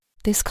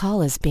This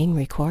call is being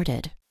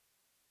recorded.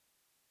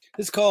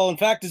 This call, in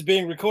fact, is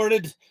being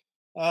recorded.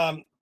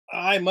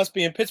 I must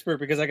be in Pittsburgh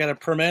because I got a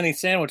permane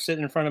sandwich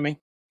sitting in front of me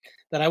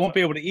that I won't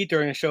be able to eat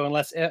during the show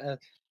unless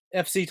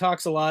FC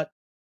talks a lot.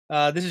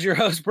 This is your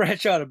host,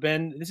 Bradshaw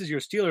Ben. This is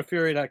your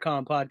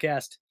SteelerFury.com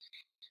podcast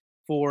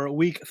for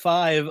week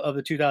 5 of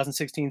the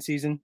 2016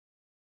 season.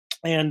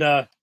 And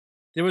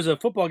there was a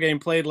football game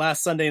played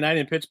last Sunday night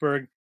in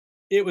Pittsburgh.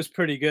 It was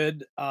pretty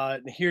good.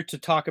 Here to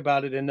talk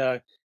about it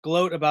and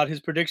gloat about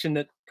his prediction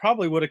that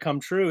probably would have come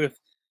true if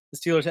the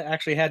Steelers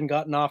actually hadn't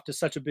gotten off to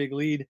such a big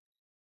lead.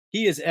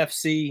 He is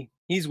FC.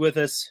 He's with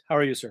us. How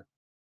are you, sir?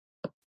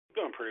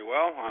 Doing pretty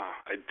well.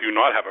 I do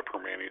not have a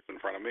permanente in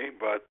front of me,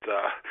 but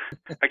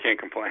I can't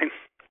complain.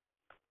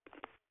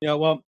 Yeah,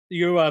 well,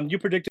 you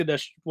predicted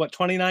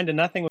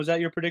 29-0. Was that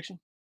your prediction?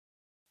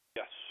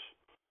 Yes.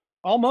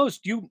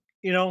 Almost. You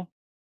know,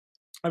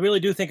 I really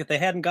do think if they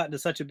hadn't gotten to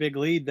such a big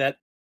lead, that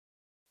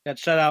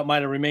shutout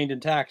might have remained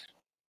intact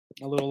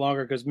a little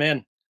longer. Because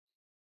man,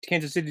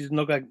 Kansas City didn't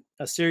look like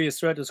a serious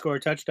threat to score a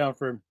touchdown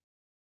for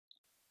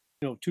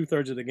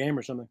 2/3 of the game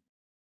or something.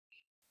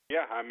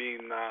 Yeah, I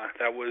mean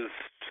that was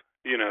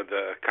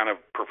the kind of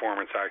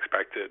performance I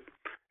expected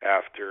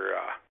after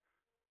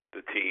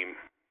the team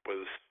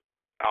was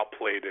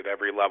outplayed at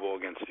every level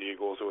against the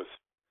Eagles. It was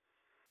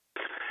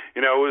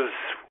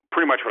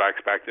pretty much what I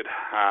expected.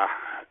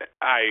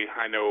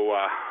 I know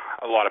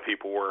a lot of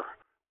people were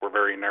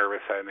very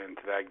nervous heading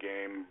into that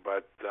game,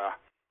 but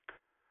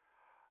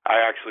I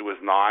actually was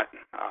not.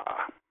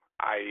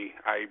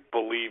 I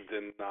believed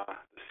in the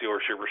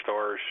Steelers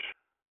superstars.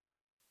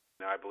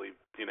 I believe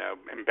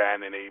in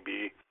Ben and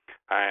AB,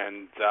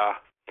 and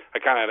I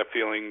kind of had a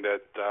feeling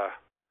that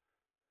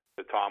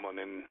Tomlin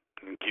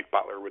and Keith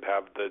Butler would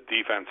have the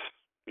defense,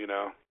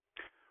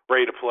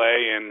 ready to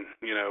play and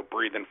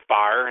breathing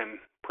fire, and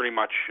pretty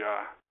much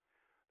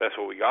that's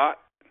what we got.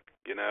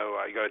 You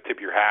got to tip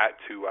your hat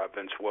to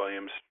Vince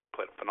Williams.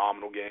 Played a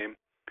phenomenal game.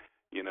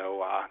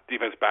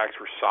 Defense backs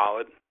were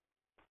solid.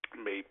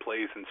 Made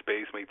plays in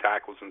space, made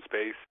tackles in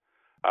space.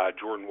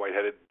 Jordan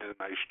Whitehead did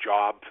a nice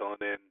job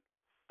filling in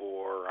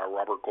for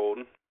Robert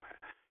Golden.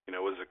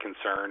 Was a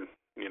concern,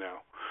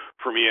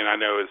 for me, and I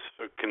know is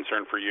a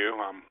concern for you.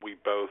 We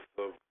both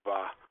have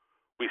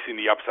we've seen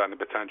the upside and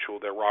the potential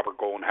that Robert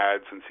Golden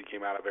had since he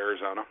came out of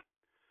Arizona.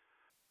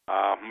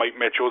 Mike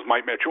Mitchell is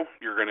Mike Mitchell.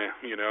 You're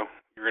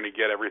gonna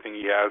get everything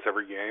he has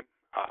every game.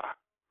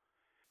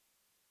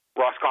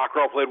 Ross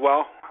Cockrell played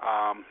well.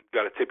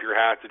 Got to tip your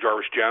hat to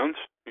Jarvis Jones.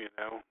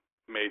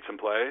 Made some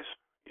plays.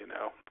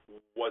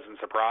 Wasn't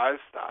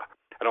surprised. I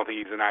don't think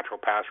he's a natural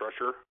pass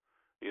rusher,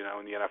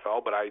 in the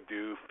NFL, but I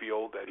do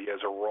feel that he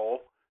has a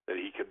role that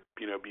he could,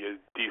 be a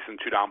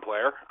decent two-down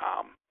player.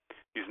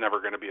 He's never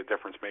going to be a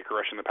difference maker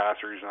rushing the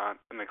passer. He's not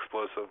an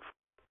explosive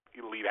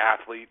elite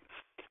athlete.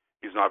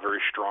 He's not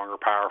very strong or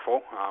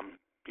powerful.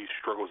 He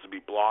struggles to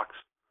beat blocks.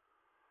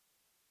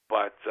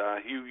 But the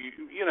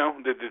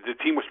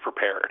team was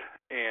prepared,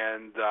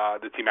 and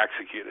the team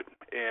executed.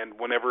 And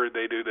whenever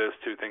they do those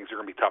two things, they're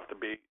going to be tough to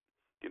beat.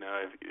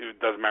 It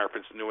doesn't matter if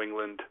it's New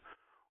England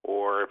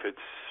or if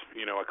it's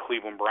a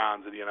Cleveland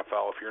Browns in the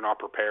NFL. If you're not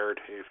prepared,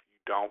 if you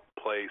don't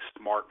play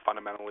smart,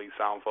 fundamentally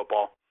sound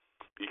football,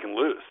 you can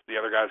lose. The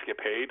other guys get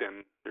paid,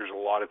 and there's a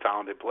lot of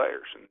talented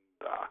players in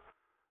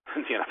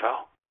the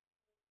NFL.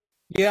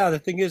 Yeah, the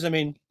thing is,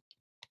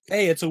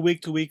 hey, it's a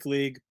week-to-week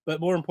league, but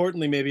more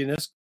importantly, maybe in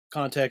this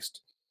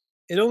context,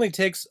 it only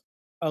takes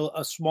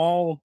a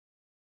small,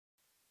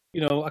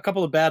 a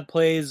couple of bad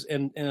plays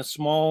and a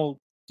small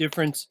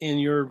difference in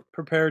your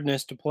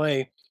preparedness to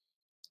play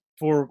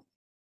for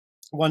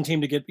one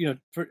team to get,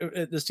 for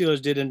the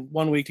Steelers did in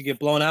 1 week to get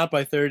blown out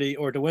by 30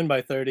 or to win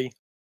by 30. It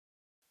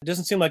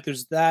doesn't seem like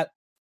there's that,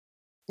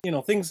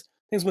 things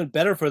went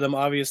better for them,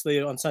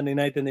 obviously, on Sunday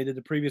night than they did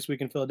the previous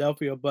week in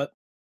Philadelphia. But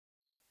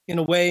in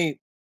a way,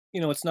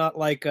 it's not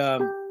like, I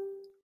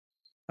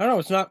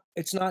don't know,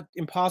 it's not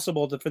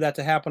impossible for that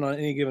to happen on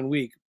any given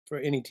week for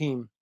any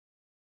team.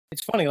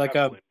 It's funny, like,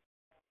 the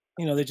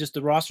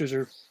rosters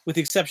are, with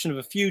the exception of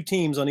a few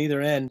teams on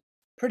either end,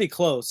 pretty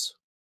close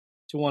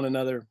to one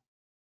another.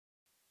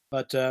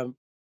 But,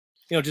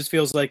 it just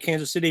feels like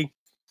Kansas City,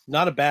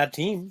 not a bad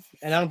team.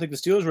 And I don't think the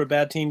Steelers were a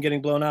bad team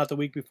getting blown out the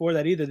week before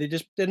that either. They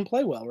just didn't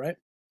play well, right?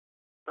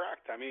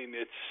 Correct.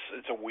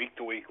 It's a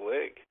week-to-week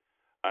league.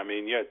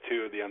 You had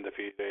two of the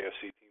undefeated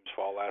AFC teams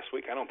fall last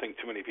week. I don't think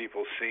too many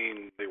people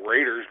seen the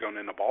Raiders going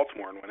into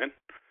Baltimore and winning.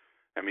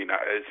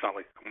 It's not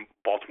like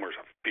Baltimore's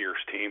a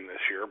fierce team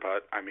this year,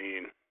 but,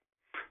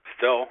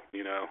 still,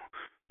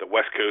 the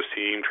West Coast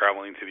team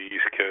traveling to the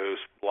East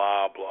Coast,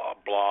 blah, blah,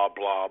 blah,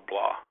 blah,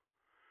 blah.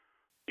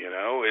 You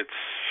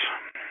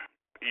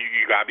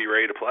got to be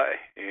ready to play.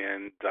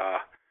 And,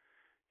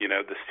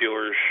 the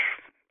Steelers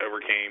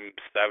overcame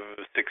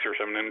 6 or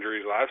 7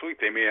 injuries last week.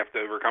 They may have to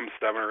overcome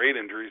 7 or 8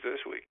 injuries this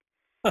week.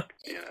 But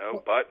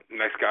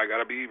next guy got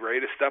to be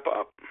ready to step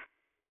up.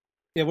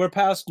 Yeah, we're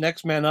past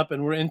next man up,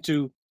 and we're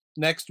into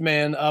next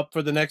man up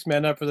for the next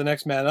man up for the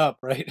next man up,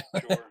 right?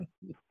 Sure.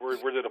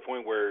 we're to the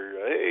point where,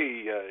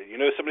 hey, you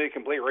know somebody that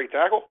can play right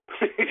tackle?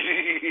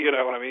 You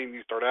know what I mean?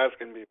 You start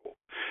asking people,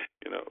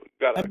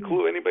 got a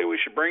clue anybody we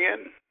should bring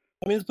in?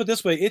 I mean, let's put it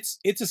this way: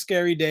 it's a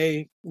scary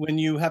day when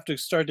you have to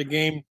start the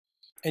game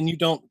and you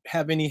don't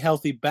have any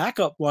healthy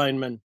backup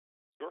linemen.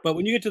 Sure. But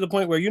when you get to the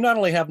point where you not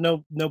only have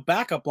no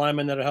backup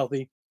linemen that are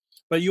healthy,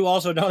 but you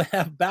also don't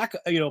have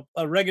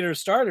regular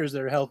starters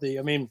that are healthy.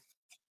 I mean,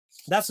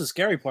 that's the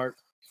scary part.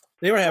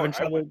 They were having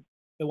trouble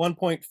at one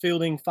point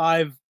fielding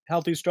 5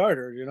 healthy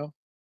starters.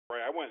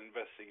 Right. I went and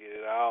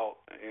investigated out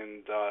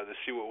and to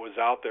see what was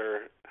out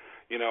there.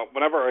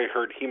 Whenever I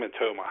heard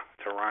hematoma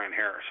to Ryan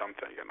Harris, I'm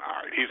thinking,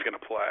 all right, he's going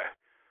to play.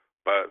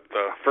 But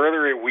the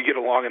further we get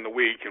along in the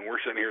week, and we're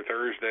sitting here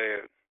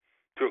Thursday at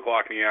 2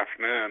 o'clock in the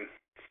afternoon,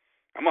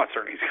 I'm not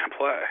certain he's going to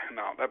play.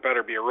 No, that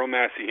better be a real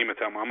nasty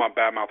hematoma. I'm not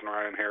bad-mouthing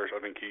Ryan Harris. I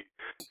think he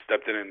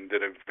stepped in and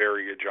did a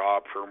very good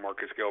job for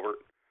Marcus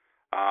Gilbert.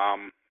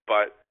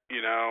 But,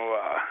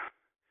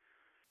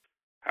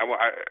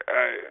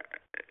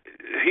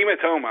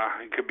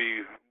 hematoma could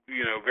be,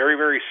 very,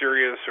 very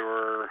serious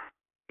or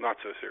not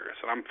so serious.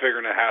 And I'm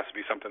figuring it has to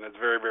be something that's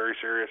very, very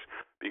serious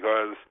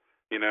because,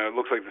 it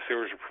looks like the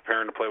Steelers are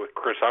preparing to play with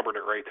Chris Hubbard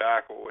at right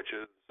tackle, which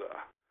is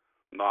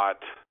not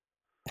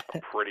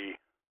a pretty...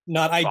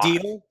 Not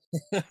ideal.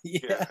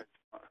 Yeah,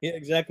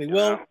 exactly.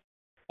 Well,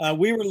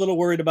 we were a little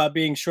worried about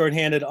being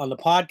shorthanded on the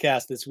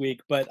podcast this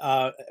week, but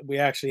we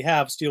actually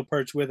have Steel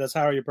Perch with us.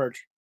 How are you,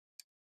 Perch?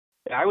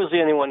 I was the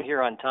only one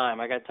here on time.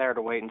 I got tired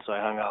of waiting, so I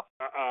hung up.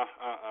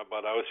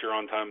 But I was here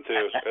on time,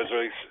 too.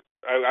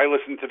 I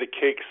listened to the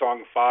Cake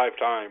song 5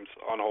 times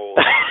on hold.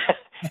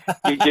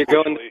 You're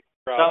going...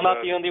 So I'm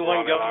not the only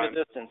one going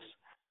the distance.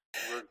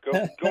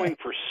 We're going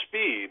for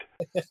speed.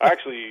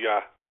 Actually,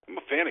 I'm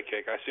a fan of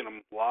Cake. I've seen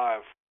them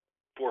live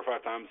 4 or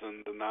 5 times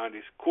in the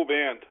 90s. Cool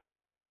band.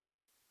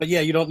 But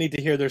yeah, you don't need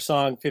to hear their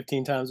song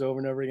 15 times over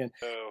and over again.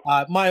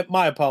 No.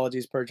 My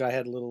apologies, Perch. I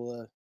had a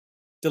little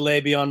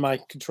delay beyond my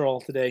control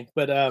today.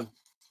 But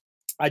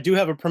I do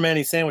have a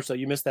Permane sandwich, though.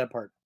 You missed that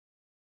part.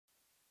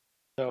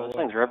 So those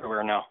things are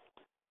everywhere now.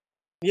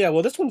 Yeah,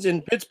 well, this one's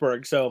in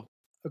Pittsburgh, so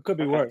it could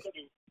be worse.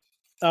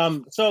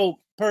 So,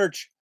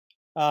 Perch,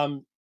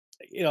 I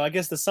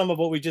guess the sum of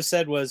what we just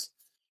said was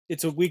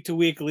it's a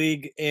week-to-week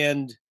league,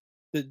 and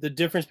the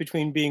difference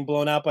between being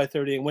blown out by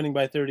 30 and winning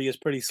by 30 is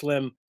pretty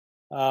slim.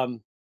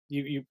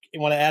 You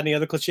want to add any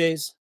other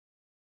cliches?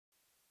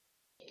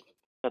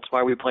 That's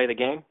why we play the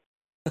game?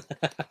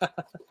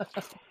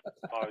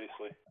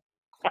 Obviously.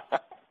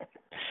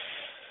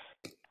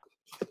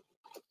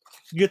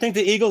 Do you think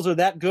the Eagles are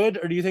that good,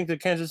 or do you think the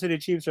Kansas City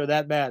Chiefs are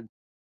that bad?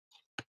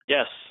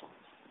 Yes.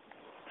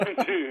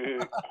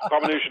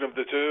 Combination of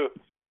the two.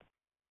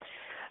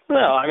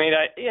 No, I mean,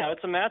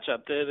 it's a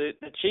matchup. The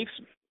Chiefs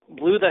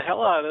blew the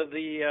hell out of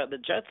the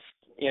Jets,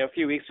 a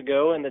few weeks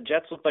ago, and the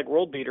Jets looked like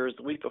world beaters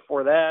the week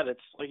before that.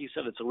 It's like you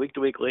said, it's a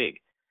week-to-week league.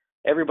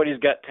 Everybody's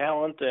got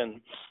talent, and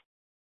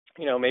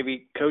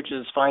maybe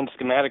coaches find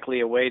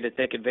schematically a way to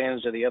take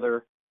advantage of the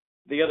other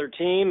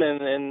team,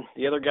 and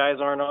the other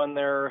guys aren't on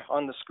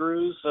the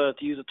screws, to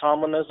use a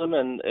Tomlinism,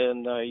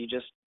 and you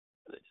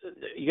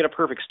get a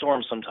perfect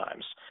storm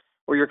sometimes,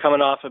 where you're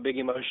coming off a big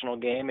emotional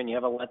game and you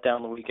have a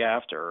letdown the week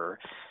after, or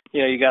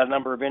you got a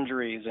number of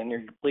injuries and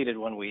you're depleted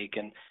one week,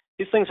 and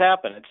these things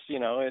happen. It's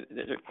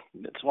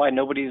it's why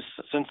nobody's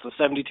since the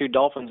 72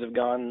 Dolphins have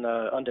gone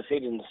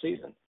undefeated in the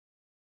season.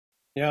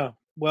 Yeah,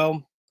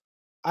 well,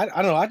 I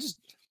don't know.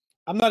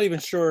 I'm not even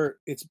sure.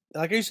 It's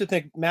like I used to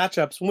think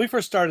matchups when we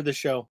first started the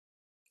show.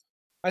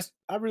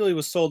 I really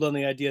was sold on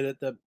the idea that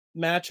the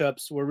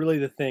matchups were really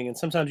the thing, and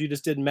sometimes you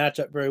just didn't match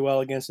up very well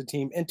against a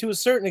team, and to a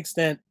certain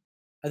extent,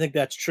 I think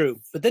that's true.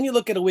 But then you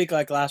look at a week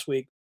like last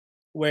week,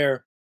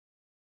 where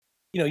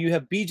you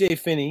have B.J.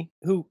 Finney,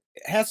 who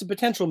has the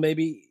potential.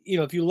 Maybe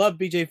if you love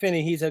B.J.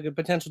 Finney, he's had the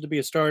potential to be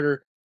a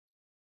starter,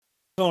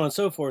 so on and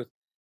so forth.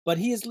 But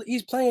he's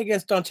playing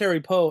against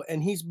Dontari Poe,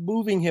 and he's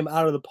moving him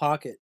out of the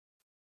pocket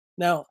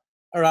now,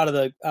 or out of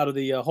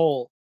the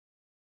hole.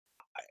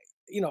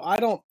 I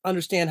don't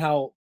understand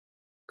how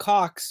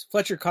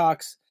Fletcher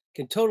Cox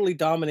can totally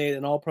dominate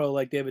an all-pro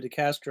like David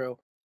DeCastro,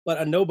 but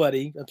a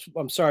nobody,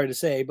 I'm sorry to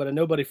say, but a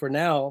nobody for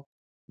now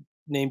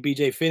named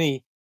B.J.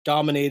 Finney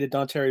dominated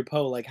Dontari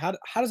Poe. Like, how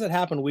does that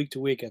happen week to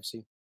week,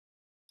 FC?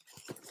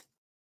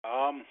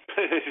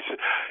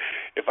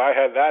 If I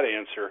had that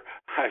answer,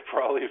 I'd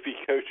probably be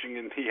coaching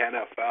in the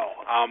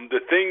NFL. The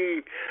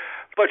thing,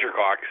 Fletcher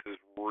Cox is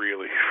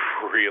really,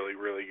 really,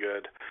 really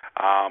good.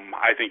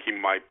 I think he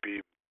might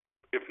be,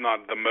 if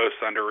not the most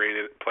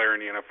underrated player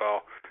in the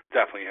NFL,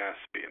 definitely has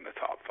to be in the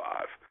top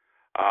 5.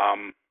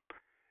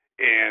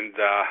 And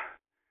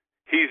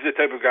he's the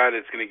type of guy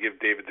that's going to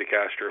give David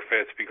DeCastro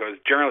fits, because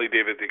generally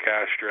David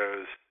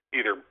DeCastro is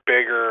either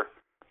bigger,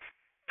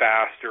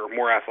 faster,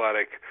 more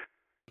athletic,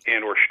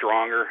 and or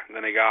stronger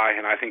than a guy.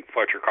 And I think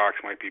Fletcher Cox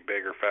might be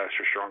bigger,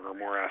 faster, stronger,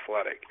 more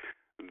athletic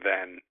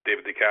than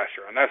David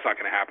DeCastro. And that's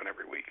not going to happen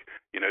every week.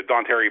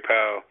 Dontari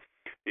Poe,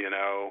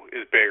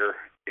 is bigger,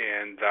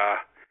 and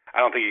I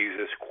don't think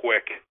he's as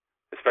quick,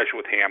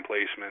 especially with hand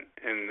placement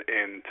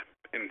and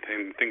in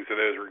things of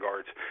those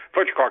regards.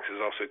 Fletcher Cox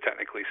is also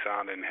technically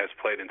sound and has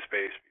played in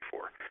space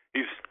before.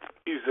 He's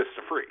just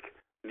a freak.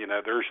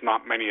 There's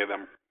not many of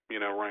them,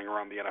 running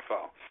around the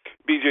NFL.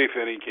 B.J.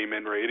 Finney came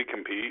in ready to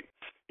compete.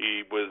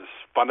 He was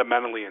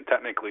fundamentally and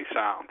technically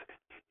sound.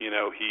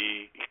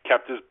 He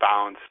kept his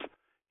balance.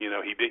 He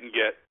didn't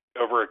get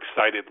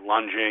overexcited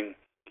lunging.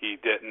 He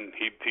didn't.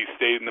 He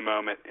stayed in the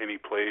moment, and he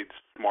played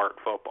smart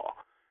football.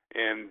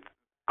 And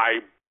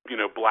I,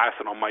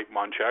 blasted on Mike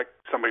Munchak.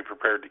 Somebody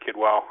prepared the kid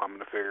well. I'm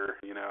going to figure,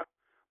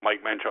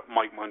 Mike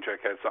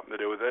Munchak had something to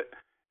do with it.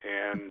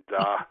 And,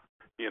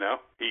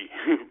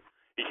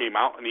 he came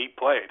out and he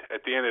played.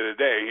 At the end of the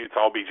day, it's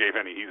all B.J.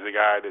 Finney. He's the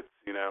guy that's,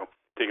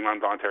 taking on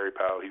Dontari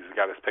Poe. He's the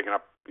guy that's picking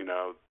up,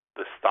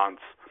 the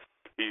stunts.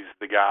 He's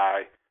the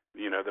guy,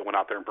 that went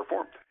out there and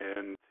performed.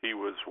 And he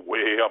was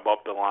way above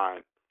the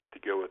line to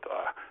go with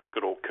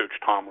good old Coach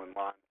Tomlin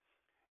line.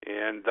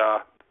 And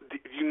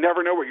you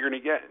never know what you're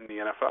going to get in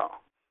the NFL.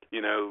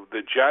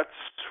 The Jets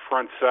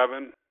front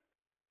seven,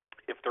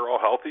 if they're all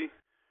healthy,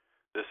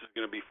 this is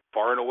going to be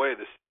far and away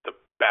the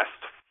best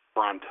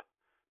front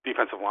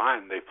defensive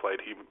line they've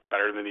played, even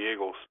better than the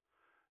Eagles.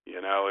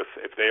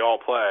 If they all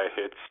play,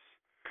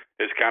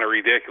 it's kind of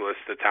ridiculous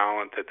the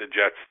talent that the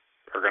Jets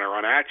are going to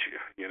run at you,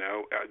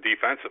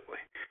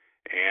 defensively.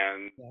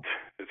 And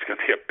it's going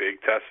to be a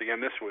big test again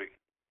this week.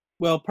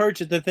 Well, Perch,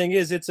 the thing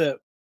is, it's a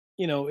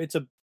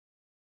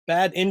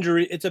bad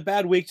injury. It's a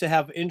bad week to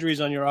have injuries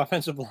on your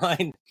offensive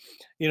line.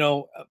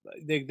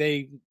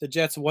 The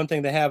Jets, one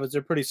thing they have is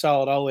they're pretty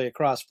solid all the way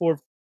across.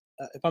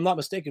 If I'm not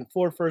mistaken,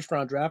 4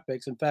 first-round draft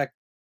picks. In fact,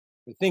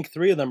 I think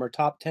 3 of them are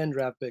top 10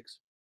 draft picks.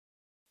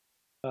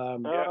 I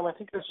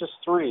think there's just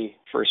 3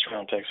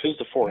 first-round picks. Who's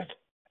the 4th?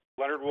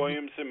 Leonard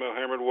Williamson,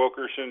 Mohamed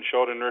Wilkerson,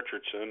 Sheldon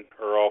Richardson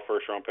are all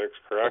first-round picks,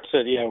 correct?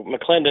 That's it. Yeah,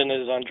 McClendon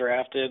is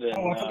undrafted.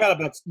 And, I forgot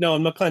about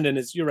McClendon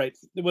is. You're right.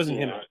 It wasn't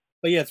him.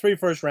 But yeah, 3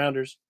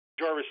 first-rounders.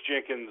 Jarvis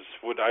Jenkins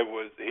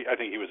I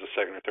think he was a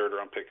 2nd or 3rd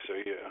round pick. So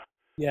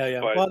yeah. Yeah.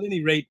 But, well, at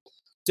any rate,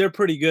 they're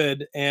pretty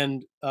good.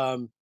 And I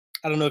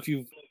don't know if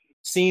you've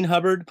seen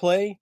Hubbard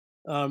play.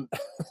 And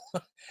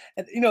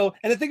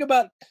the thing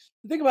about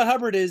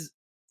Hubbard is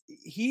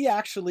he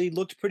actually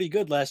looked pretty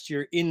good last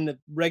year in the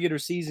regular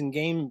season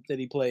game that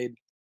he played,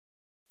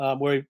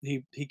 where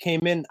he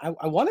came in.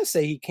 I want to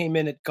say he came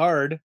in at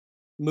guard,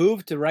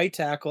 moved to right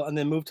tackle, and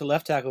then moved to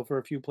left tackle for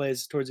a few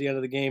plays towards the end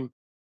of the game.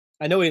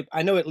 I know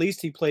at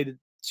least he played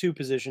 2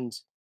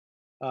 positions,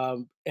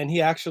 and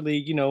he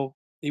actually,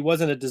 he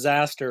wasn't a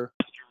disaster.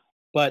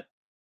 But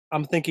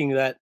I'm thinking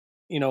that,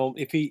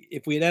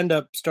 if we end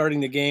up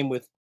starting the game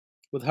with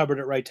Hubbard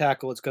at right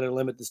tackle, it's going to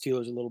limit the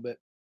Steelers a little bit.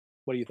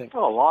 What do you think?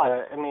 Oh, a lot.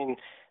 I mean,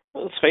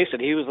 let's face it,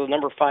 he was the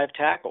number 5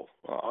 tackle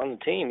on the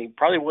team. He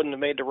probably wouldn't have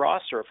made the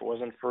roster if it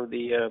wasn't for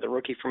the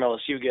rookie from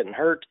LSU getting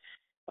hurt.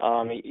 He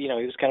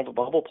was kind of a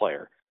bubble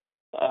player.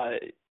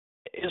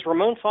 Is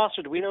Ramon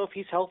Foster, do we know if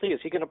he's healthy? Is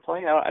he going to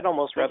play? I'd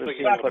almost rather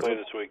see him play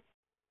this week.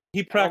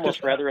 He practiced. I'd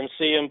almost rather him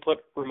see him put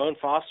Ramon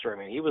Foster. I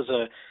mean, he was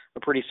a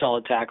pretty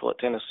solid tackle at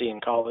Tennessee in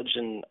college,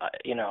 and,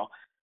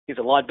 he's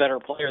a lot better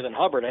player than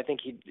Hubbard. I think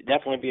he'd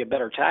definitely be a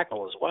better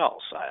tackle as well.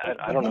 So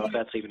I don't know if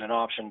that's even an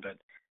option, but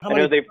I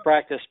know they've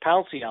practiced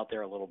Pouncey out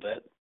there a little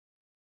bit.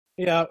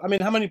 Yeah, I mean,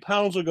 how many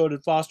pounds ago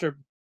did Foster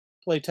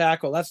play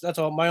tackle? That's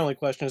all. My only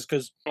question is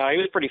because he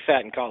was pretty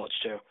fat in college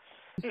too.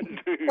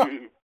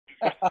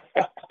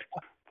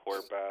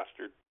 Poor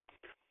bastard.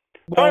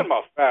 Talking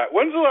about fat,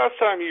 when's the last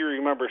time you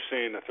remember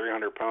seeing a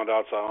 300-pound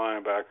outside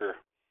linebacker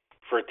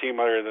for a team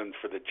other than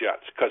for the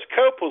Jets? Because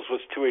Copels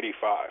was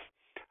 285.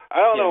 I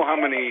don't know how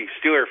many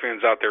Steeler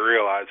fans out there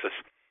realize this,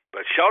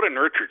 but Sheldon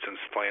Richardson's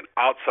playing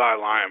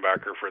outside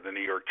linebacker for the New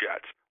York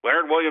Jets.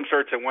 Leonard Williams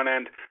starts at one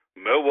end,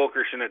 Mo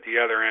Wilkerson at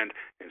the other end,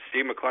 and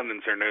Steve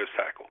McClendon's their nose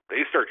tackle.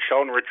 They start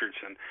Sheldon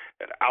Richardson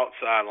at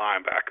outside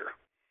linebacker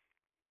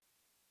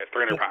at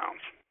 300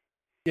 pounds.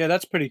 Yeah,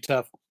 that's pretty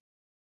tough.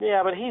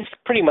 Yeah, but he's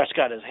pretty much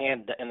got his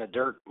hand in the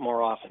dirt more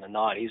often than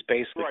not. He's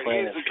basically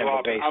playing as kind of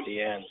a base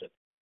D end.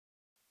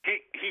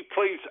 He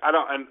plays.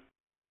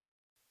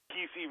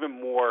 He's even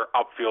more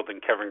upfield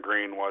than Kevin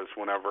Green was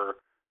whenever,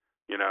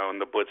 in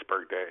the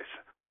Blitzburg days.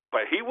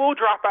 But he will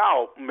drop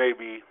out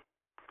maybe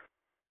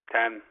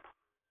 10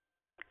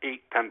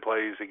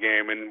 plays a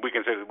game, and we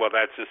can say, well,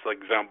 that's just like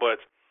zone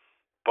blitz.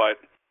 But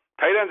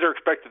tight ends are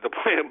expected to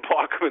play and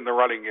block him in the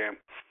running game,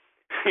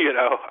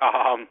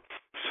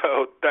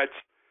 So that's,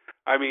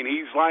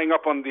 he's lining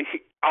up on the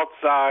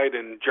outside,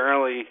 and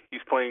generally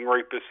he's playing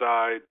right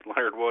beside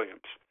Leonard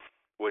Williams,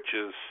 which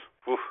is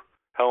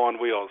hell on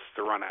wheels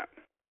to run at.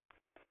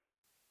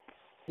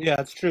 Yeah,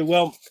 it's true.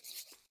 Well,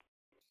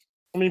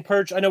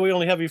 Perch, I know we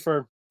only have you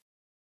for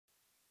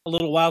a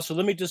little while, so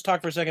let me just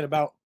talk for a second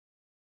about,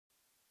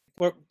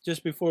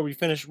 just before we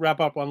wrap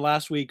up on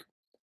last week.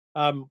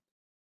 What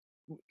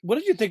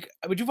did you think?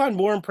 Would you find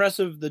more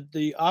impressive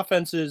the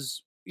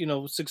offense's,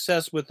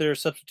 success with their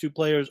substitute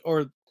players,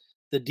 or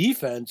the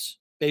defense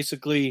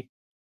basically,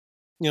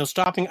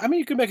 stopping?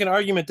 You could make an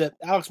argument that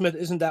Alex Smith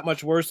isn't that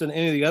much worse than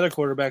any of the other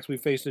quarterbacks we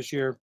faced this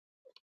year.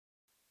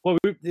 Well,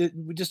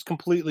 we just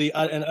completely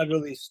and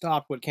utterly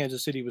stopped what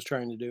Kansas City was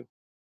trying to do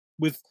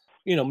with,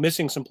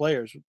 missing some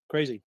players.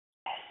 Crazy.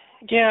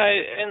 Yeah,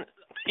 and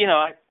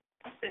I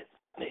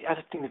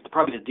think that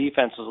probably the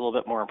defense was a little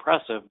bit more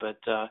impressive, but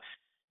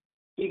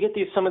you get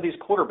some of these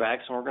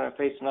quarterbacks, and we're going to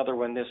face another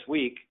one this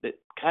week that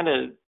kind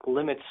of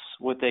limits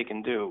what they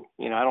can do.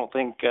 I don't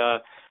think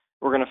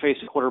we're going to face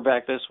a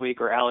quarterback this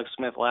week or Alex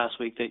Smith last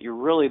week that you're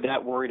really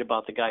that worried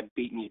about the guy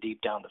beating you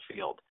deep down the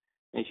field.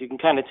 And if you can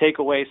kind of take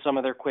away some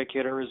of their quick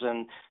hitters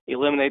and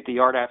eliminate the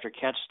yard after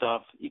catch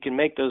stuff, you can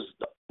make those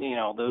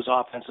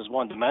offenses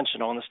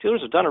one-dimensional. And the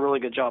Steelers have done a really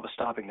good job of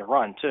stopping the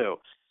run too.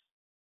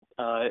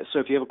 So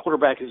if you have a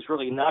quarterback who's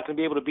really not going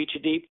to be able to beat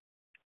you deep,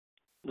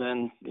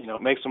 then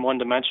it makes them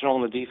one-dimensional,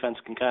 and the defense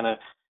can kind of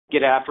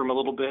get after him a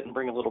little bit and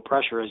bring a little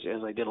pressure as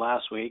they did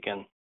last week.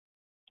 And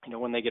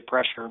when they get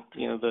pressure,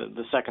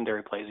 the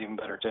secondary plays even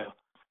better too.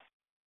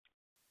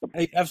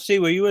 Hey, FC,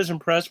 were you as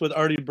impressed with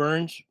Artie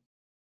Burns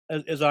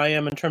as I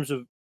am in terms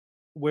of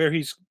where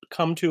he's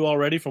come to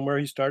already from where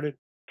he started?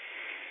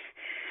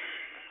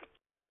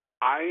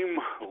 I'm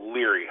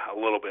leery a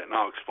little bit, and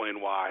I'll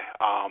explain why.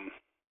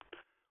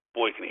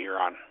 Boy, can he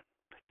run.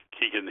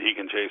 He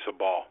can chase a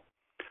ball.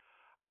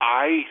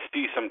 I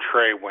see some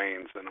Trey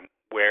Waynes in him,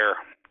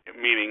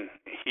 meaning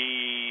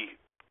he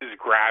is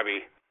grabby,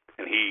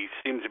 and he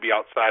seems to be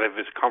outside of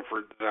his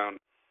comfort zone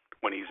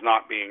when he's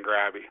not being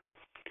grabby.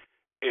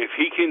 If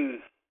he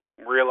can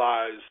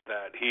realize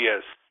that he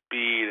has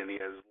speed and he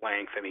has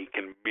length and he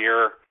can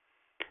mirror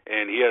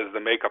and he has the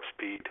makeup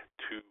speed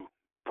to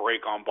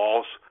break on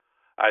balls,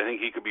 I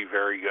think he could be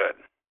very good.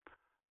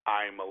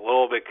 I'm a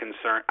little bit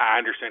concerned. I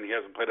understand he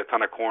hasn't played a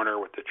ton of corner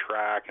with the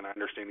track, and I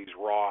understand he's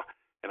raw,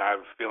 and I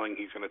have a feeling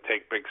he's going to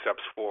take big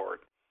steps forward.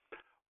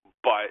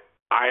 But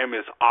I am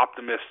as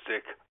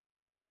optimistic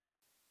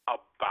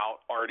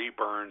about Artie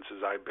Burns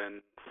as I've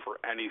been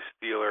for any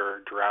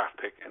Steeler draft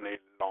pick in a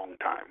long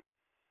time.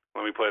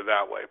 Let me put it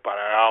that way.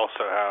 But I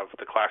also have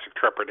the classic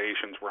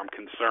trepidations where I'm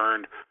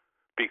concerned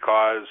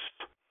because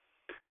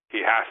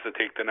he has to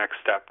take the next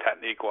step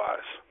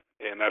technique-wise.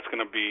 And that's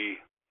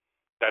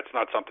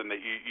not something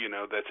that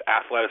that's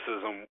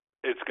athleticism.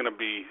 It's going to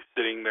be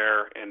sitting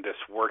there and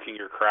just working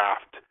your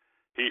craft.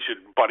 He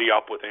should buddy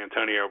up with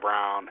Antonio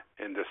Brown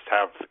and just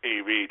have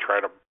AV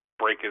try to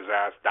break his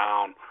ass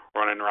down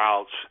running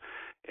routes.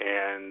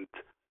 And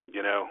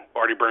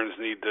Artie Burns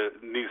needs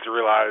to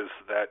realize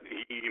that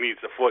he needs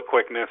the foot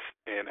quickness,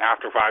 and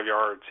after 5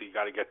 yards, he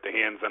got to get the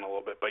hands in a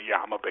little bit. But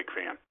yeah, I'm a big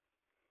fan.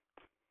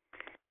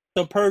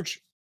 So Perch,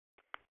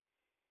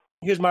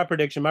 here's my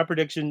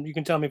prediction. You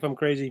can tell me if I'm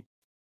crazy.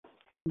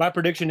 My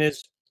prediction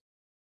is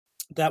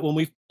that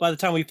by the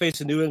time we face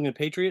the New England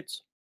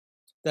Patriots,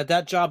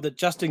 that job that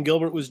Justin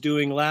Gilbert was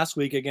doing last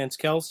week against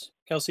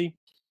Kelsey,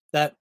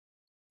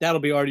 that'll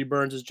be Artie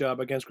Burns' job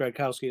against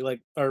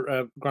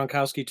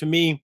Gronkowski. To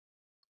me,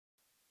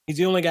 he's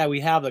the only guy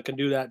we have that can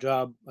do that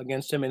job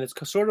against him, and it's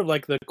sort of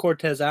like the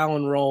Cortez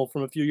Allen role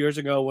from a few years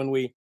ago when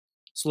we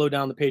slowed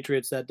down the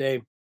Patriots that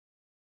day.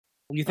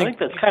 I think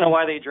that's kind of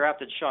why they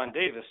drafted Sean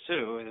Davis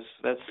too.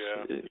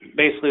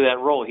 Basically that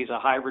role. He's a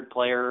hybrid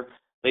player.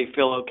 They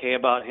feel okay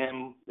about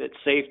him at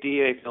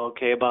safety. They feel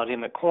okay about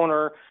him at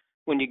corner.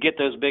 When you get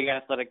those big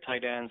athletic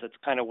tight ends, that's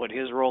kind of what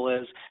his role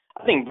is.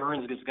 I think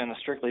Burns is going to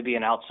strictly be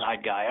an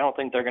outside guy. I don't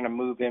think they're going to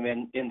move him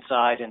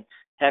inside and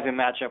have him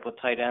match up with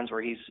tight ends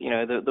where he's,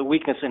 the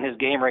weakness in his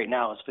game right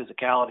now is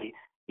physicality.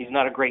 He's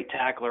not a great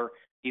tackler.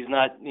 He's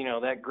not,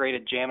 that great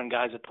at jamming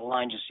guys at the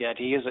line just yet.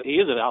 He is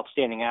an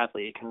outstanding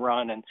athlete. He can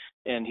run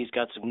and he's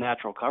got some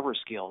natural cover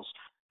skills.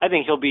 I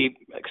think he'll be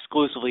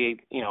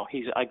exclusively,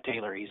 he's Ike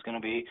Taylor. He's going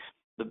to be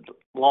the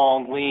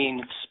long,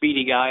 lean,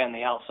 speedy guy on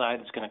the outside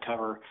that's going to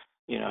cover,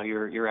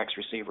 your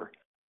ex-receiver.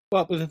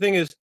 Well, but the thing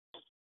is,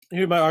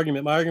 here's my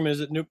argument. My argument is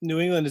that New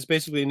England is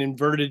basically an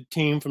inverted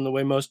team from the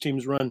way most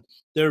teams run.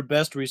 Their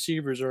best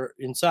receivers are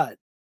inside.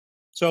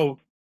 So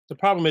the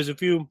problem is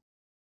if you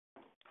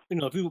get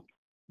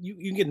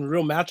in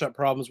real matchup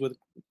problems with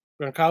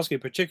Gronkowski,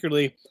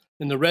 particularly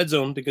in the red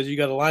zone, because you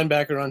got a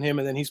linebacker on him,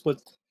 and then he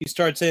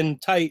starts in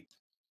tight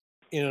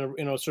in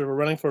a sort of a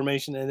running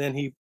formation, and then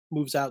he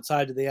moves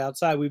outside to the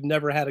outside. We've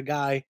never had a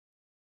guy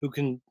who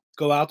can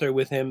go out there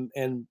with him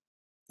and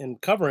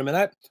cover him.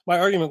 And my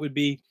argument would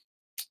be,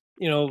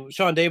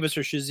 Sean Davis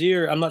or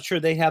Shazier, I'm not sure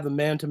they have the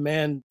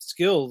man-to-man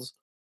skills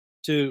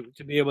to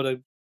be able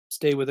to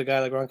stay with a guy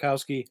like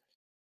Gronkowski.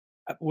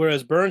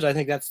 Whereas Burns, I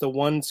think that's the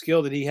one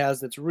skill that he has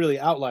that's really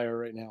outlier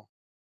right now.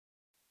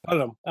 I don't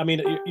know. I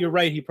mean, you're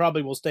right. He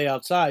probably will stay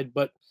outside,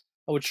 but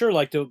I would sure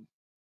like to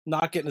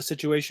not get in a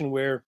situation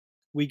where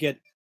we get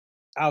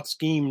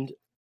out-schemed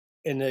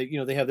and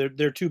they have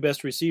their two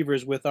best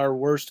receivers with our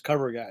worst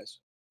cover guys.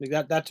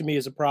 Like that to me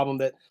is a problem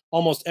that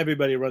almost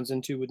everybody runs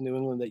into with New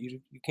England that you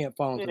can't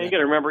fall into. You got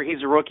to remember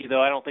he's a rookie,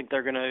 though. I don't think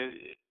they're going to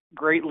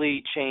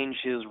greatly change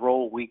his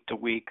role week to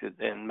week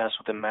and mess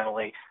with him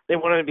mentally. They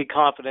want him to be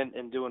confident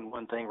in doing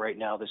one thing right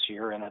now this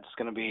year, and that's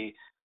going to be,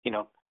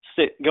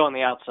 go on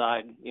the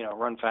outside,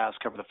 run fast,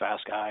 cover the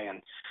fast guy,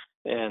 and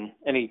and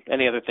any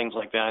other things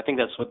like that. I think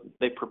that's what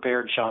they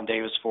prepared Sean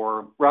Davis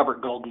for.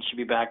 Robert Golden should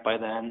be back by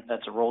then.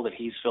 That's a role that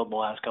he's filled the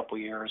last couple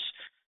of years.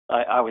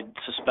 I would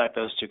suspect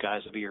those two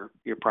guys would be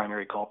your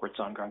primary culprits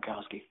on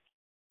Gronkowski.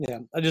 Yeah,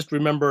 I just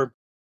remember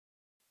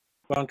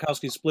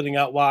Gronkowski splitting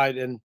out wide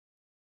and,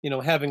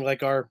 having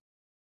like our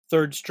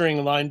third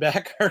string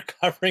linebacker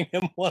covering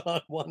him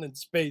one-on-one in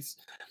space.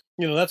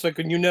 That's like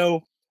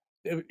when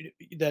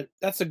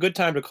that's a good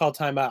time to call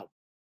timeout.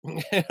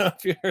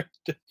 if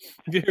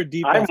you're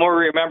deep. I more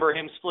remember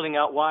him splitting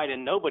out wide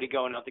and nobody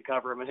going out to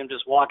cover him and him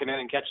just walking in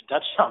and catching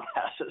touchdown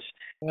passes.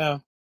 Yeah,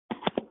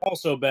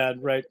 also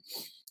bad, right?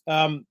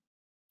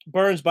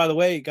 Burns, by the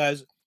way,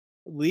 guys,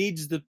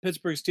 leads the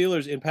Pittsburgh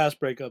Steelers in pass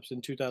breakups in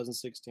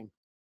 2016.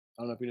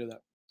 I don't know if you knew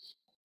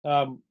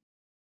that.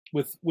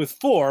 With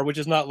 4, which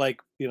is not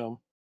like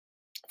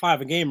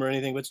 5 a game or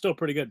anything, but still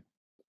pretty good.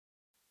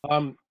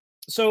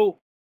 So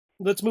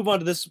let's move on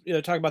to this.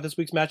 Talk about this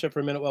week's matchup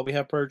for a minute while we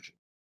have Purge.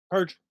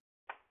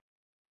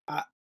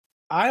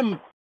 I'm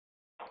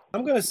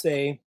gonna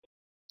say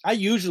I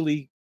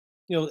usually,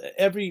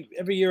 every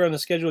year on the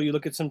schedule you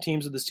look at some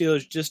teams of the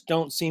Steelers just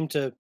don't seem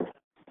to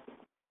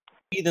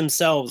be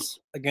themselves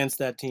against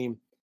that team.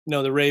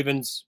 The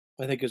Ravens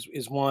I think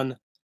is one.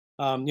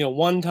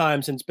 One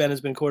time since Ben has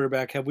been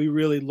quarterback have we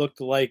really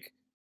looked like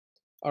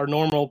our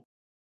normal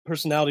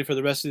personality for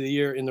the rest of the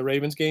year in the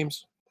Ravens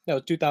games. That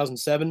was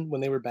 2007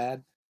 when they were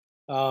bad.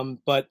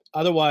 But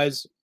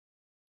otherwise,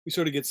 we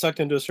sort of get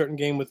sucked into a certain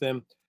game with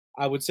them.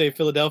 I would say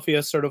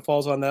Philadelphia sort of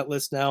falls on that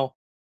list now.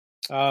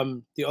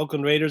 The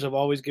Oakland Raiders have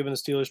always given the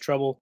Steelers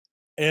trouble.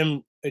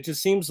 And it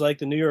just seems like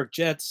the New York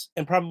Jets,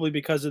 and probably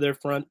because of their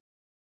front,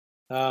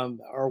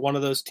 are one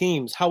of those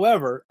teams.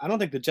 However, I don't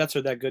think the Jets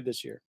are that good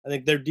this year. I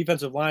think their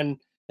defensive line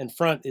and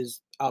front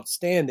is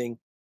outstanding.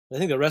 I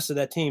think the rest of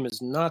that team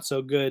is not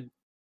so good,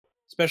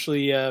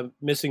 especially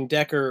missing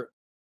Decker.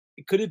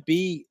 Could it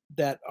be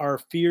that our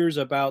fears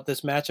about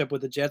this matchup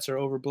with the Jets are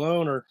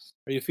overblown, or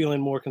are you feeling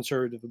more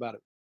conservative about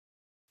it?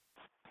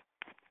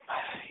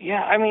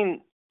 Yeah, I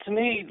mean, to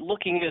me,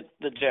 looking at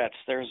the Jets,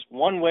 there's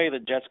one way the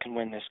Jets can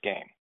win this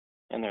game,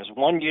 and there's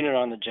one unit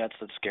on the Jets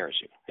that scares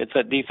you. It's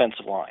that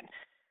defensive line.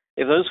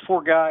 If those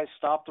 4 guys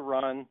stop the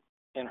run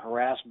and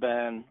harass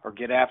Ben or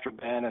get after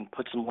Ben and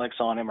put some licks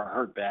on him or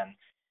hurt Ben,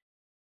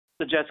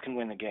 the Jets can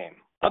win the game.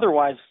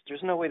 Otherwise,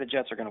 there's no way the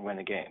Jets are going to win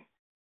the game.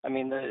 I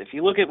mean, if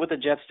you look at what the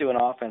Jets do in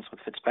offense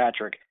with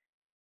Fitzpatrick,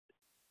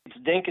 it's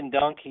dink and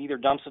dunk. He either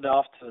dumps it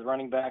off to the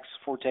running backs,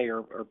 Forte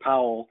or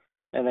Powell,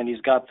 and then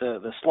he's got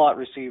the slot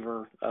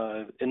receiver,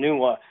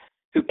 Inua,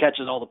 who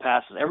catches all the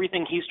passes.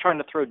 Everything he's trying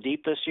to throw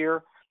deep this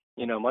year,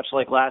 much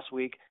like last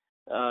week,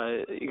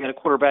 you got a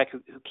quarterback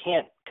who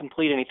can't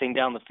complete anything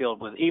down the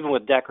field even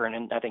with Decker,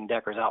 and I think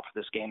Decker's out for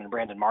this game, and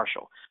Brandon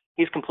Marshall.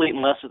 He's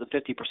completing less than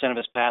 50% of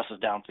his passes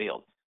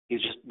downfield.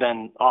 He's just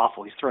been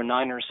awful. He's thrown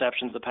 9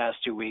 interceptions the past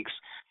 2 weeks.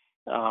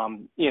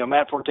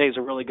 Matt Forte is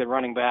a really good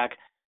running back.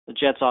 The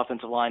Jets'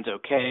 offensive line's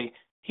okay.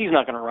 He's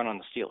not going to run on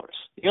the Steelers.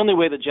 The only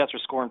way the Jets are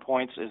scoring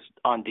points is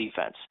on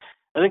defense.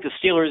 I think the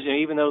Steelers,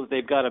 even though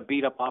they've got a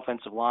beat-up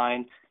offensive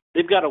line,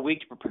 they've got a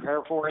week to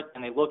prepare for it,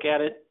 and they look at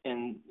it,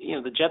 and,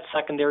 the Jets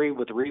secondary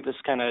with Revis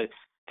kind of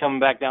coming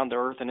back down to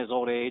earth in his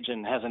old age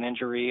and has an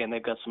injury, and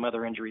they've got some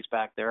other injuries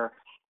back there.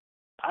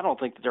 I don't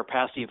think that their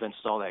pass defense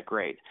is all that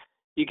great.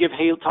 You give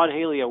Todd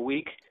Haley a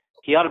week,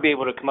 he ought to be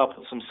able to come up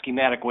with some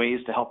schematic ways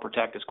to help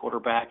protect his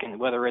quarterback, and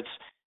whether it's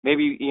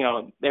maybe,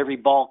 every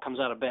ball comes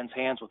out of Ben's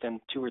hands within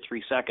 2 or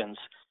 3 seconds,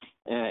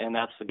 and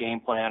that's the game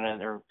plan,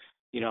 or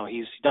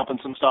he's dumping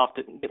some stuff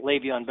to get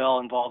Le'Veon Bell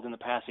involved in the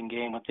passing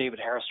game with David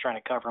Harris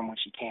trying to cover him,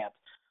 which he can't.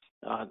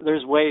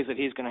 There's ways that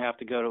he's going to have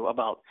to go to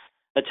about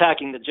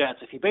attacking the Jets.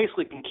 If he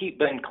basically can keep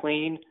Ben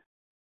clean,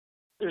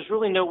 there's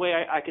really no way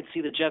I could see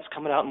the Jets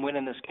coming out and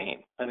winning this game.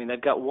 I mean,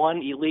 they've got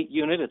one elite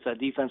unit. It's that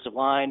defensive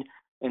line,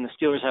 and the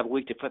Steelers have a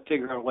week to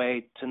figure out a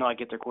way to not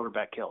get their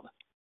quarterback killed.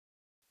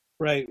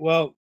 Right.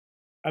 Well,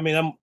 I mean,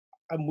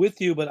 I'm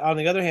with you, but on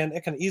the other hand, I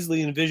can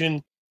easily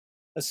envision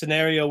a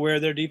scenario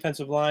where their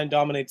defensive line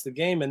dominates the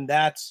game, and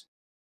that's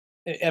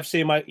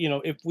FC might,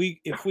 if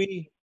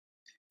we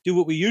do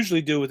what we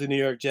usually do with the New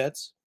York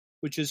Jets,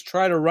 which is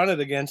try to run it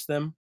against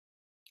them,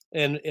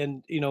 and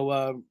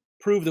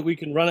prove that we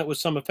can run it with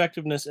some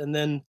effectiveness, and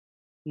then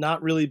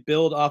not really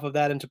build off of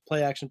that into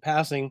play action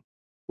passing,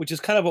 which is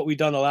kind of what we've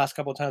done the last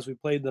couple of times we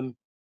played them.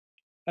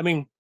 I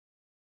mean,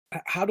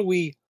 how do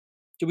we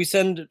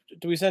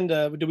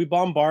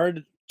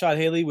bombard Todd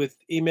Haley with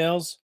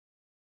emails,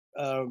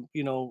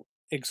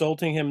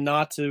 exhorting him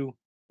not to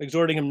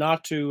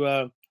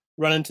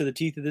run into the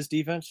teeth of this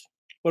defense?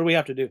 What do we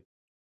have to do?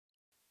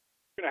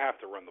 You're going to have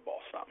to run the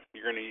ball some.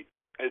 You're going to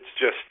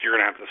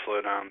have to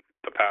slow down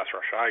the pass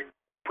rush. I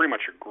pretty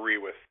much agree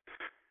with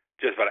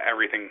just about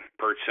everything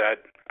Bert said.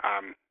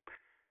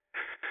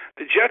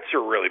 The Jets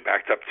are really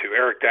backed up too.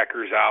 Eric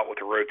Decker's out with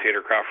a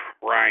rotator cuff.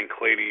 Ryan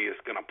Clady is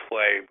going to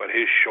play, but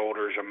his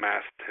shoulder's a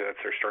mess. That's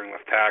their starting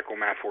left tackle.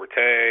 Matt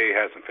Forte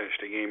hasn't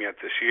finished a game yet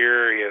this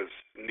year. He has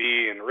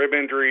knee and rib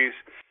injuries.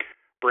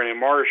 Brandon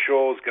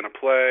Marshall's going to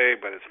play,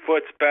 but his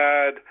foot's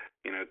bad.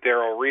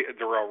 Darrell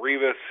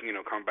Rivas,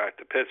 coming back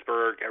to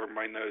Pittsburgh.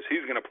 Everybody knows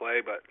he's going to play,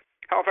 but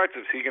how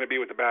effective is he going to be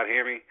with a bad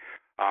hammy?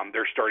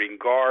 Their starting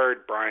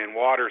guard, Brian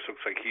Waters,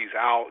 looks like he's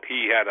out.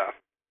 He had a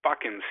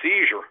fucking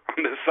seizure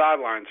on the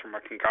sidelines from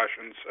a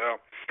concussion,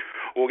 so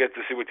we'll get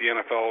to see what the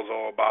NFL is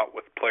all about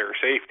with player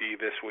safety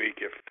this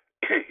week, if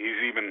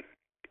he's even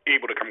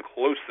able to come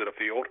close to the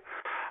field.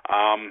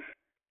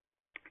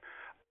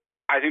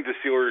 I think the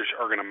Steelers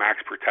are going to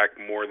max protect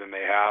more than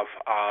they have.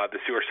 The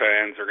Steelers tight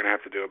ends are going to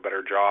have to do a better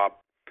job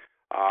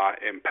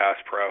in pass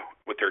pro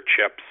with their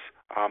chips.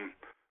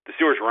 The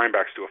Steelers running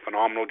backs do a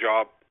phenomenal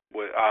job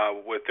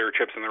with their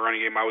chips in the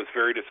running game. I was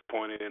very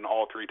disappointed in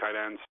all three tight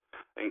ends,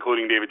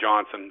 including David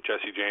Johnson,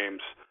 Jesse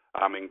James,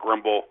 and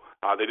Grimble.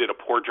 They did a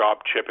poor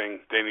job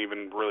chipping. They didn't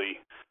even really,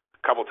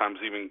 a couple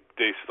times even,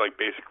 they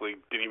basically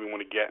didn't even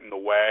want to get in the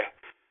way,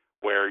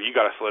 where you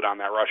got to slow down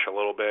that rush a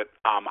little bit.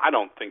 I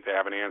don't think they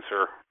have an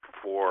answer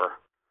for,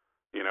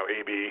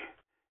 AB.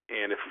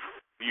 And if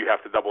you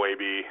have to double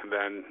AB,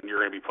 then you're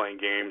going to be playing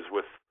games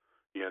with,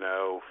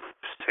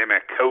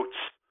 Simic Coates,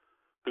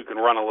 who can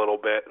run a little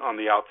bit on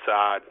the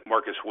outside.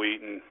 Marcus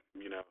Wheaton,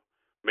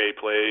 made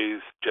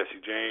plays. Jesse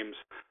James.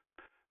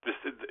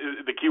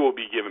 The key will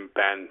be giving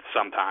Ben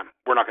some time.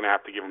 We're not going to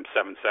have to give him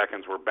 7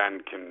 seconds where Ben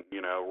can,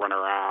 run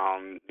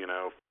around,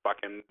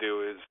 fucking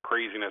do his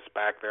craziness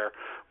back there.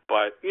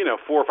 But, 4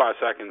 or 5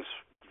 seconds,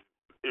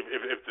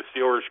 if the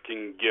Steelers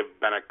can give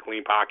Ben a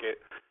clean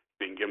pocket,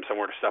 they can give him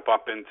somewhere to step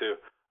up into,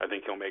 I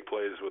think he'll make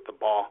plays with the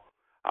ball.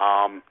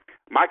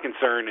 My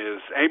concern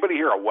is, anybody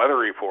hear a weather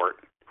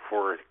report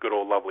for good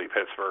old lovely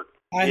Pittsburgh?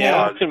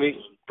 Yeah, it's going to be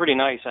pretty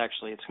nice,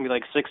 actually. It's going to be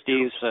like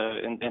 60s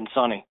and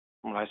sunny,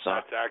 from what I saw.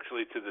 That's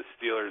actually to the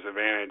Steelers'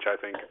 advantage, I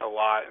think, a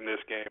lot in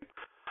this game.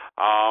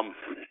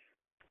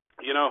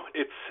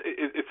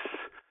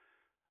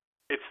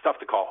 It's tough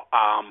to call.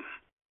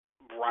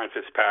 Ryan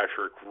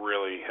Fitzpatrick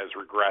really has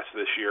regressed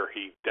this year.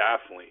 He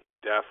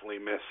definitely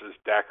misses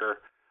Decker.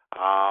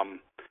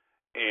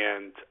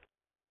 And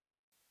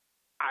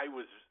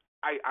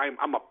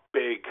I'm a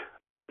big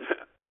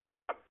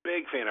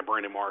fan of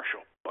Brandon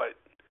Marshall, but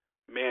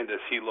man,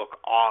 does he look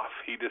off.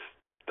 He just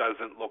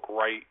doesn't look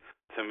right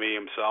to me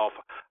himself.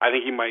 I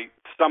think he might,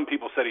 some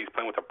people said he's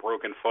playing with a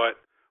broken foot.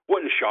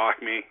 Wouldn't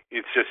shock me.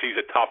 It's just he's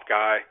a tough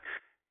guy.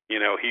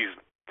 He's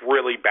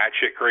really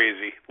batshit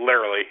crazy,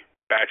 literally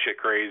batshit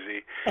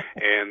crazy.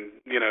 And,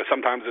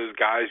 sometimes those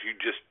guys,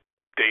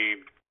 they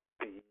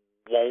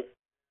won't,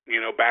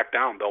 back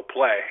down. They'll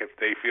play. If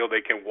they feel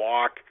they can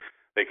walk,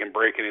 they can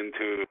break it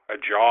into a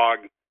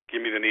jog,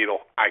 give me the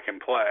needle, I can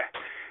play.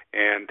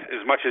 And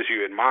as much as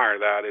you admire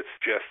that, it's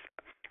just,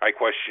 I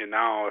question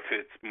now if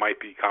it might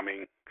be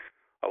coming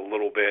a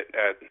little bit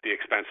at the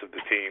expense of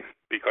the team,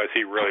 because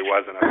he really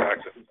wasn't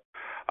effective.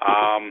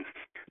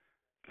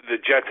 The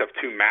Jets have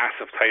two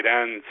massive tight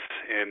ends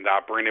in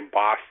Brandon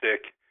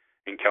Bostic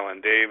and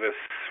Kellen Davis.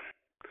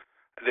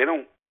 They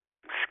don't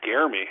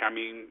scare me. I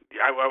mean,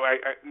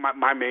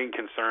 my main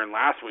concern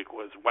last week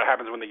was what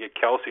happens when they get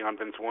Kelsey on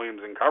Vince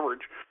Williams in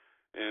coverage.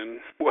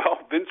 And,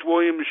 well, Vince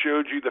Williams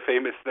showed you the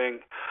famous thing.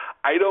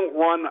 I don't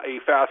run a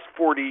fast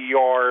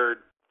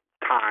 40-yard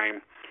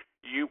time.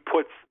 You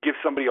give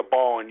somebody a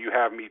ball and you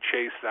have me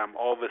chase them.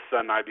 All of a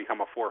sudden, I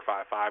become a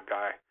 4.55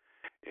 guy.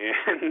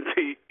 And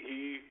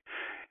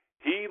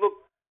he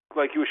looked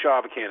like he was shot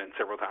out of a cannon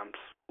several times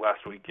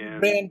last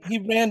weekend. He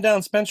ran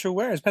down Spencer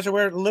Ware. Spencer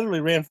Ware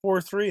literally ran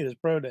 4.3 at his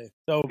pro day.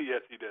 So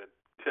yes, he did.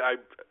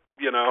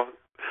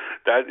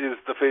 That is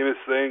the famous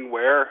thing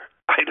where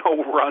I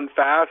don't run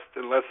fast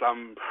unless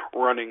I'm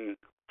running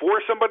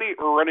for somebody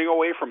or running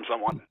away from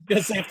someone.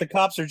 Just say if the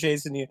cops are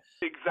chasing you.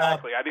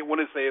 Exactly. I didn't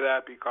want to say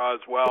that because,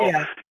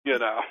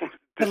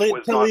 this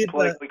was Talib, not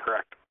politically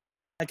correct.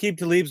 Aqib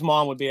Talib's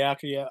mom would be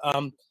after you.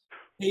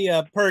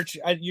 Hey, Perch,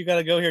 you got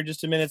to go here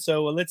just a minute,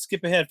 so let's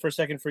skip ahead for a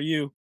second for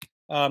you.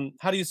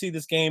 How do you see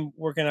this game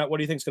working out? What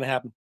do you think is going to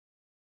happen?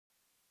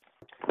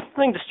 I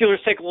think the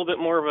Steelers take a little bit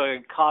more of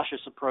a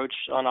cautious approach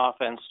on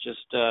offense, just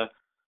to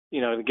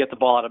get the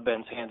ball out of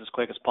Ben's hands as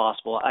quick as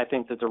possible. I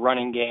think that the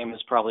running game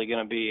is probably going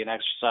to be an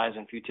exercise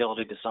in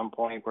futility to some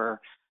point where,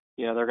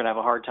 they're going to have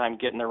a hard time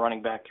getting their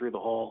running back through the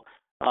hole.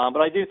 But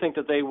I do think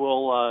that they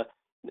will,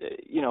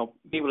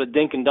 be able to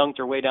dink and dunk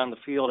their way down the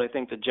field. I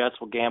think the Jets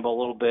will gamble a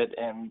little bit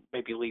and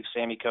maybe leave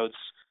Sammy Coates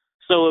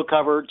solo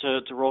cover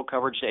to roll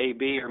coverage to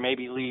AB, or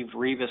maybe leave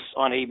Revis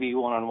on AB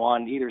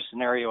one-on-one. Either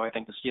scenario, I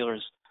think the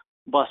Steelers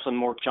bust some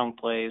more chunk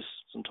plays,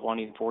 some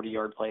 20 and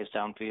 40-yard plays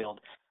downfield.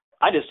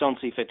 I just don't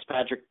see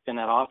Fitzpatrick in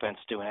that offense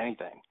doing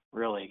anything,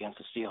 really, against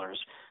the Steelers.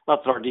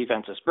 Not that our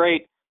defense is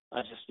great.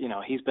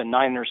 He's been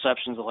 9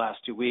 interceptions the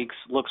last 2 weeks,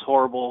 looks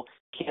horrible,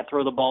 can't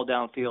throw the ball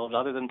downfield.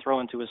 Other than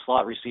throwing to his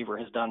slot receiver,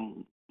 has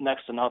done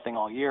next to nothing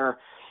all year.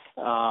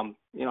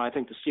 I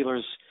think the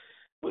Steelers,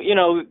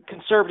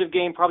 conservative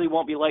game probably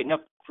won't be lighting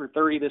up for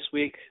 30 this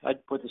week.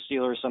 I'd put the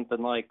Steelers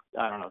something like,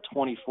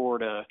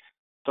 24-13,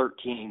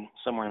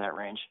 somewhere in that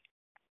range.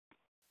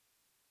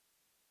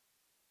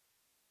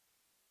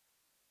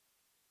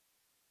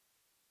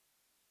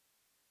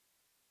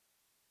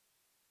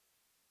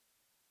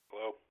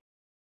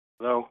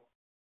 Hello?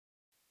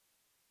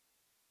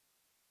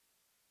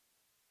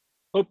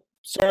 Oh,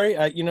 sorry.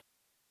 Did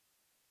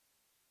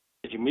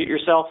you mute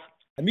yourself?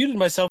 I muted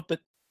myself, but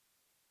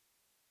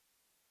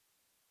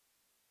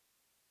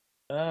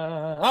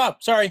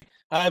sorry.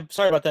 I'm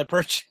sorry about that,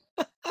 Perch.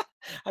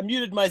 I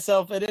muted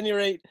myself. At any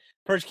rate,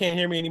 Perch can't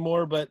hear me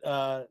anymore. But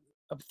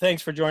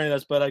thanks for joining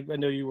us. But I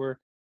know you were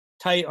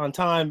tight on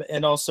time,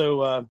 and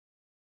also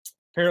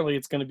apparently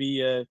it's going to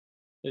be a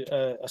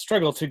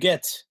struggle to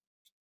get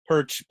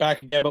Perch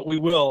back again. But we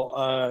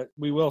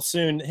will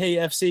soon. Hey,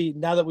 FC.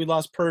 Now that we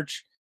lost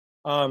Perch,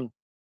 we're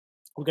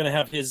going to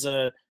have his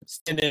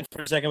stand in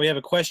for a second. We have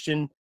a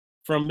question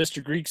from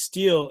Mr. Greek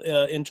Steel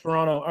in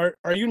Toronto.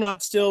 Are you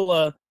not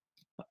still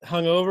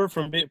hungover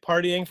from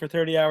partying for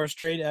 30 hours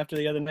straight after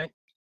the other night?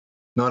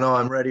 No,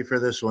 I'm ready for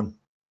this one.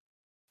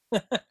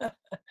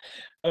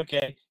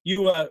 Okay.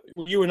 You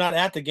were not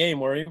at the game,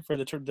 were you, for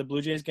the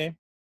Blue Jays game?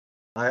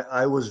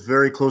 I was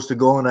very close to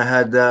going. I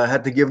had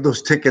to give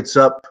those tickets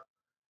up,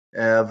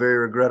 very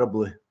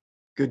regrettably.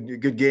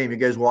 Good game. You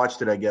guys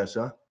watched it, I guess,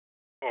 huh?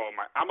 Oh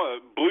my!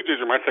 Blue Jays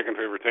are my second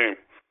favorite team.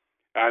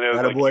 I know,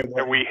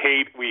 Attaboy, we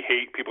hate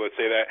people that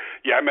say that.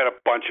 Yeah, I met a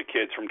bunch of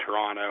kids from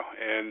Toronto,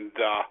 and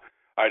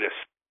I just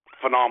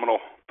phenomenal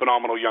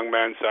young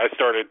men. So I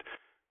started,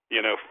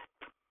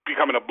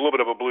 becoming a little bit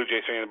of a Blue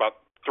Jays fan about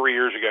 3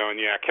 years ago. And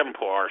yeah, Kevin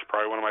Pillar is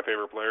probably one of my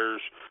favorite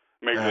players,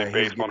 Major League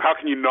Baseball. And how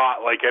can you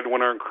not like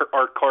Edwin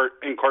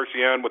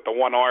Encarnacion with the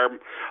one arm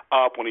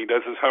up when he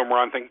does his home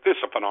run thing? This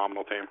is a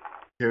phenomenal team.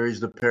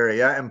 Carries the Perry,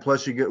 yeah, and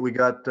plus we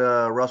got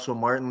Russell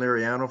Martin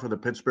Liriano for the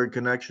Pittsburgh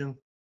connection.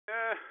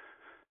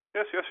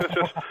 Yes.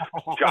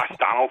 Josh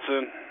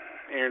Donaldson,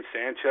 Aaron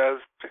Sanchez.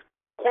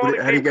 How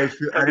do you guys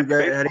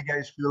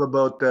feel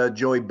about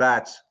Joey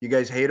Bats? You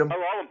guys hate him? I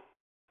love him.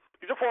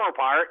 He's a former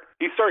Pirate.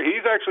 He's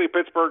actually a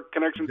Pittsburgh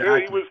connection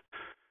exactly. too. He was.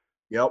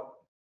 Yep.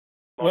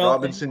 Well,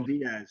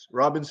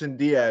 Robinson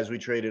Diaz, we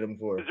traded him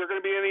for. Is there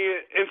going to be any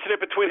incident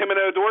between him and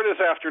Odor this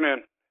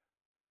afternoon?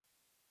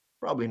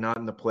 Probably not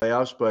in the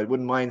playoffs, but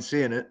wouldn't mind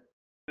seeing it.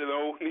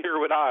 Neither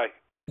would I.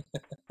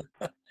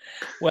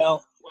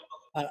 Well,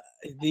 I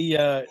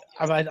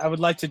would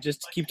like to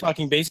just keep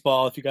talking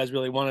baseball if you guys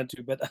really wanted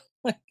to, but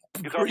you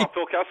talk about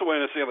Phil Kessel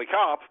winning the Stanley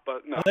Cup,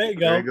 but no. There you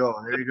go.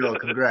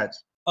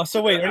 Congrats. Oh,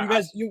 so wait,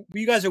 are you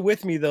guys are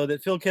with me though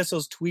that Phil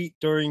Kessel's tweet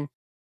during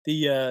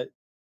the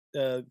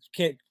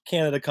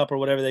Canada Cup or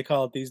whatever they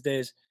call it these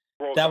days,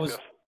 that was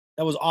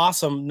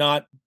awesome,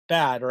 not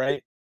bad,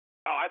 right?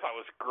 Oh, I thought it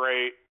was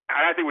great.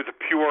 I think it was a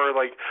pure,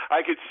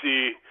 I could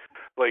see,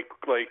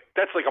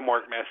 that's like a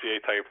Mark Messier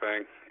type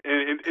thing.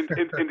 And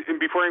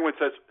before anyone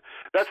says,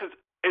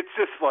 it's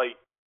just like,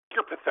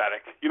 you're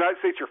pathetic. United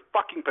States, you're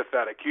fucking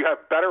pathetic. You have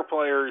better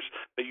players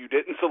that you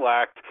didn't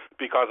select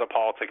because of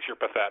politics. You're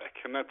pathetic.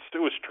 And it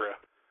was true.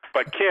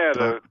 But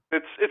Canada,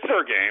 it's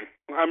their game.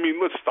 I mean,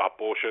 let's stop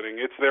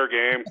bullshitting. It's their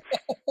game.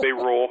 They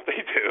rule.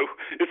 They do.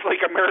 It's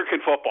like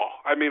American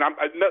football. I mean,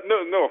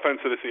 no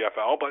offense to the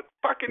CFL, but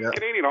fucking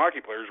Canadian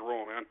hockey players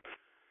rule, man.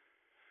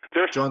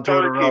 Their third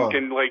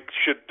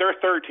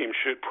team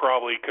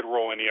probably could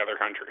roll any other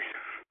country.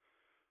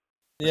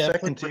 Yeah,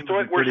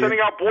 we're sending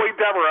out Boyd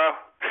Devereaux.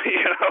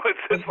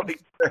 It's like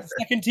the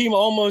second team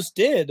almost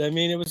did. I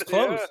mean, it was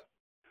close. Yeah.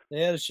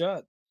 They had a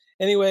shot.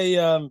 Anyway,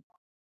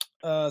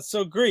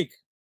 so Greek,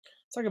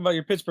 let's talk about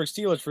your Pittsburgh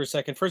Steelers for a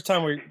second. First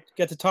time we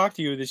get to talk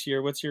to you this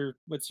year. What's your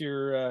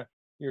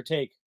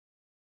take?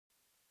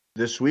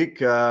 This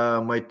week,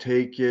 my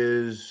take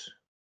is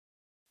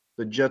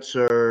the Jets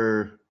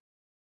are.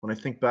 When I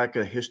think back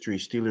at history,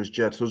 Steelers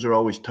Jets, those are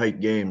always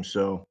tight games.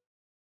 So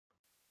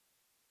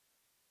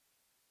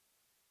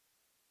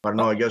I don't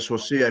know. I guess we'll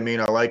see. I mean,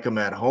 I like them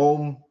at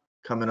home,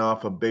 coming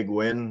off a big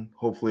win.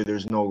 Hopefully,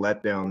 there's no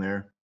letdown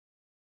there.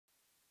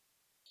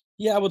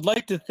 Yeah, I would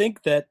like to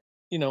think that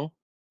the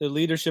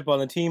leadership on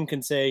the team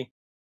can say,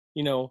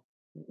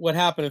 what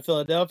happened in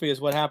Philadelphia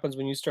is what happens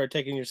when you start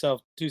taking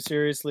yourself too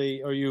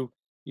seriously, or you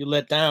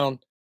let down,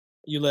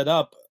 you let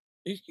up.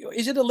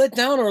 Is it a let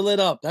down or a let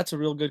up? That's a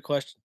real good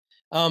question.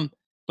 But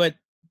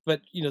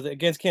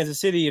against Kansas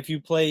City, if we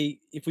play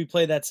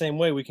that same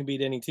way, we can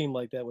beat any team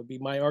like that, would be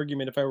my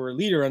argument if I were a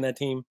leader on that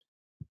team.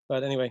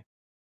 But anyway,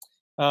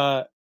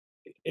 I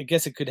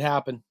guess it could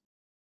happen.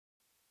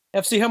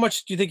 FC, how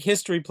much do you think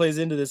history plays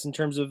into this in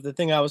terms of the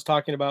thing I was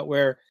talking about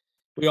where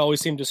we always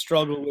seem to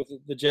struggle with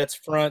the Jets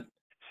front?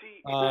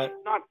 See,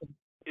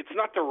 it's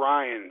not the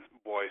Ryan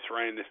boys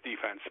running this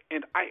defense.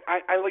 And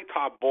I like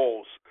Todd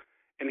Bowles,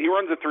 and he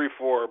runs a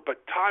 3-4,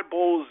 but Todd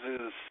Bowles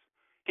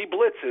he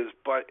blitzes,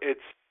 but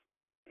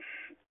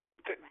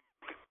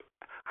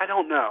I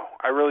don't know.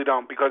 I really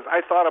don't, because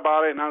I thought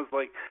about it and I was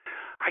like,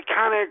 I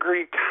kind of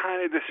agree,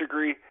 kind of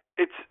disagree.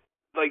 It's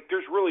like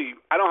I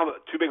don't have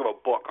too big of a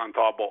book on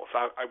Todd Bowles.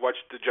 I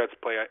watched the Jets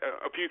play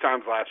a few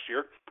times last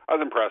year. I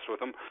was impressed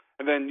with him.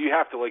 And then you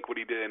have to like what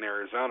he did in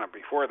Arizona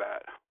before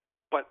that.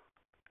 But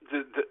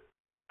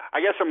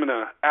I guess I'm going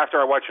to, after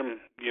I watch him,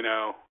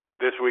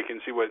 this week and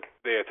see what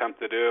they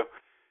attempt to do,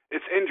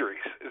 it's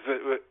injuries.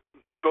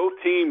 Both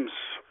teams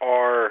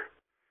are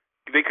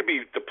they could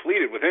be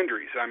depleted with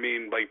injuries. I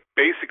mean, like,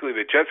 basically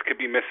the Jets could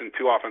be missing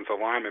 2 offensive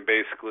linemen,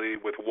 basically,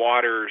 with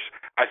Waters.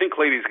 I think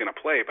Clady's going to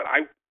play, but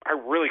I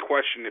really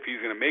question if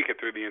he's going to make it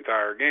through the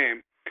entire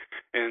game.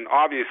 And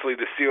obviously,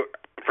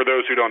 for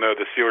those who don't know,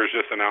 the Steelers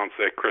just announced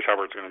that Chris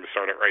Hubbard's going to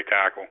start at right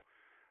tackle.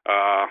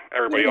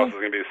 Everybody else is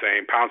going to be the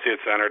same. Pouncey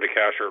at center,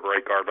 DeCastro at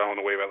right guard,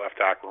 Villanueva at left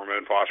tackle,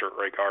 Ramon Foster at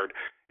right guard.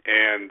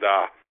 And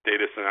they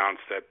just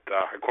announced that,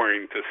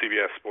 according to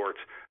CBS Sports,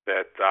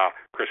 that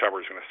Chris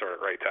Hubbard's going to start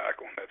at right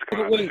tackle. That's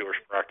coming out of the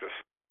Steelers practice.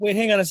 Wait,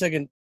 hang on a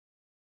second.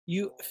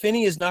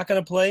 Finney is not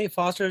going to play.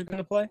 Foster is going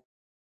to play.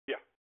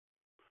 Yeah.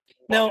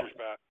 Now, Foster's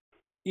back.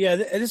 yeah,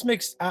 this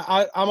makes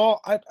I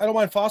don't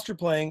mind Foster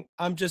playing.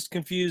 I'm just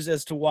confused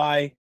as to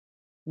why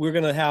we're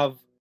going to have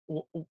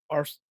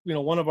our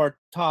one of our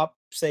top,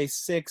 say,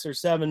 6 or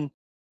 7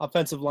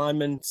 offensive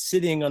linemen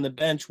sitting on the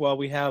bench while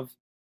we have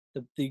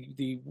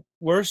the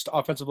worst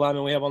offensive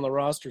lineman we have on the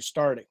roster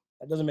starting.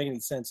 That doesn't make any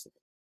sense to me.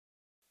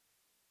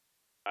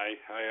 I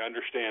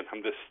understand.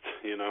 I'm just,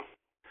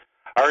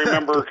 I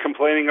remember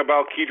complaining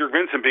about Kedrick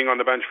Vincent being on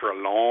the bench for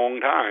a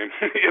long time,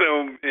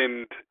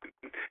 and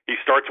he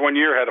starts one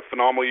year, had a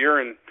phenomenal year,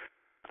 and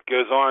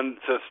goes on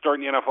to start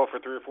in the NFL for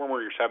 3 or 4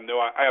 more years.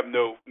 I have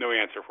no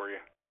answer for you.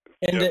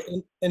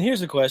 And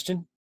here's a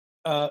question: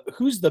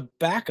 who's the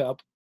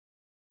backup?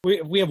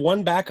 We have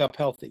one backup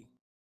healthy.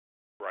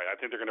 Right. I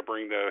think they're going to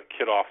bring the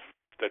kid off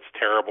that's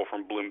terrible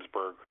from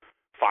Bloomsburg,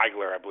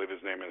 Feigler, I believe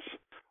his name is,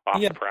 off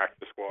the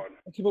practice squad.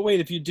 Okay, but wait,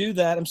 if you do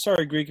that, I'm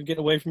sorry, Greek, I'm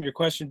getting away from your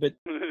question, but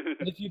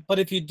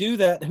if you do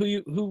that, who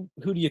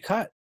do you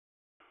cut?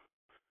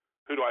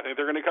 Who do I think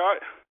they're going to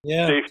cut?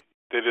 Yeah,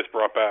 they just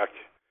brought back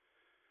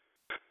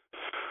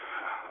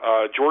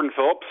Jordan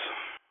Phillips.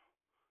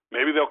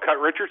 Maybe they'll cut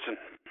Richardson.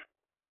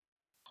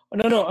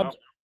 No.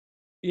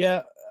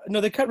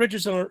 They cut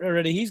Richardson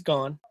already. He's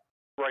gone.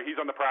 Right, he's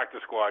on the practice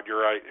squad.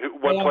 You're right.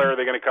 What player are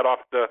they going to cut off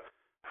the?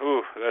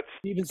 That's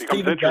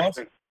Steven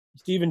Johnson.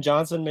 Steven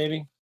Johnson,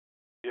 maybe.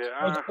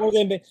 Yeah.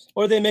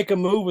 Or they make a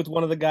move with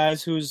one of the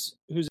guys who's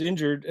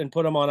injured and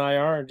put him on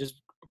IR and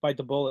just bite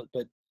the bullet.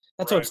 But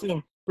that's what I'm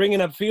saying. Bringing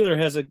up Feeler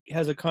has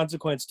a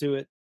consequence to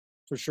it,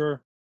 for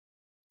sure.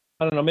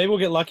 I don't know. Maybe we'll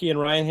get lucky and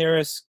Ryan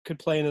Harris could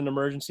play in an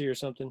emergency or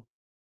something.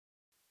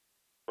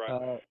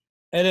 Right.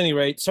 At any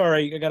rate,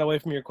 sorry, I got away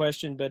from your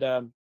question, but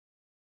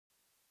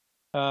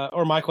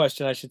or my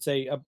question, I should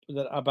say,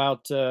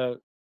 about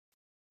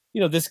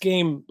this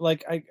game.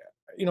 Like I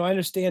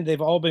understand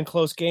they've all been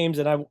close games,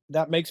 and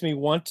that makes me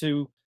want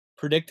to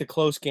predict a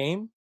close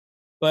game.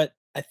 But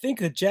I think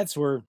the Jets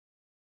they're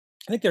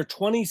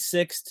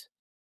 26th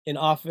in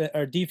offense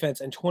or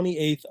defense and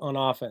 28th on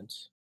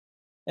offense.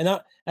 And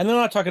I'm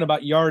not talking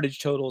about yardage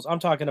totals. I'm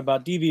talking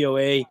about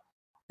DVOA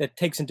that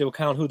takes into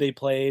account who they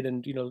played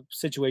and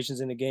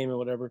situations in the game or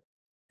whatever.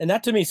 And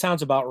that to me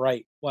sounds about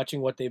right, watching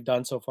what they've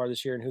done so far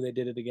this year and who they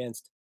did it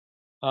against.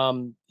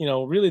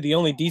 Really the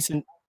only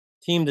decent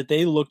team that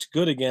they looked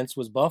good against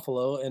was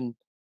Buffalo, and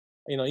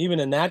even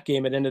in that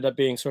game it ended up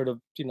being sort of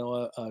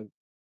a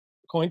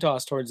coin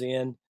toss towards the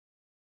end.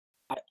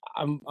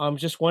 I'm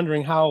just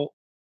wondering how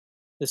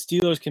the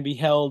Steelers can be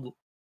held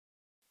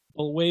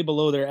way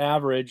below their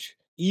average,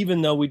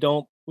 even though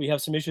we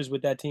have some issues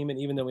with that team, and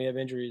even though we have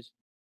injuries.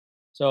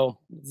 So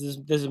this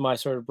is my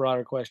sort of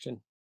broader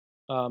question.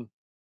 And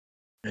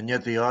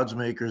yet the odds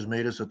makers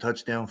made us a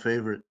touchdown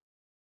favorite.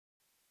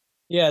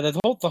 Yeah, the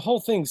whole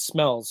thing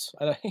smells.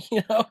 It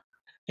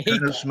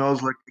kind of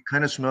smells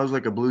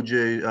like a a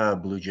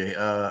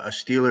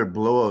Steeler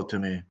blowout to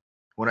me.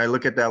 When I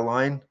look at that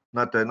line,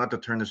 not to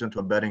turn this into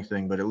a betting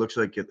thing, but it looks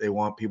like they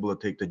want people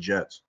to take the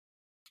Jets.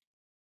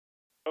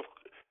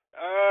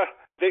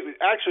 They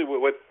actually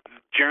what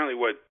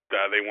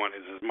they want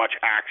is as much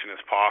action as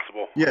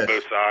possible on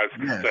both sides.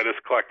 Yes. That is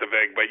collective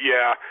egg, but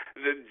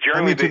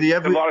generally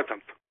a lot of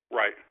times.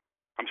 Right.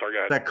 I'm sorry, go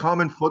ahead. That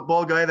common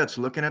football guy that's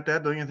looking at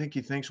that, don't you think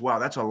he thinks, wow,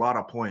 that's a lot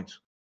of points?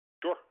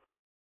 Sure.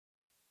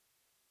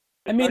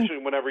 Especially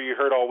whenever you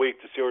heard all week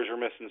the Steelers are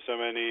missing so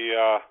many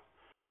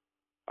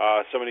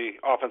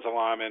offensive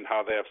linemen,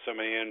 how they have so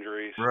many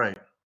injuries. Right.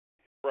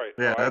 Right.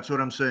 Yeah, that's what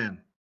I'm saying.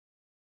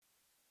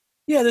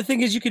 Yeah, the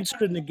thing is you can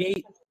sort of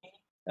negate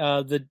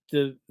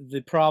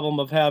the problem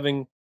of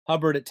having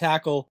Hubbard at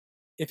tackle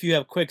if you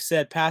have quick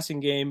set passing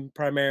game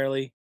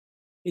primarily.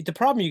 The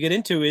problem you get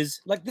into is,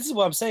 like, this is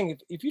what I'm saying.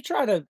 If you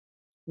try to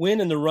win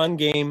in the run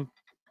game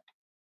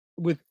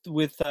with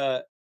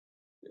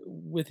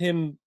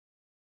him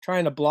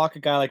trying to block a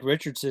guy like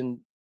Richardson,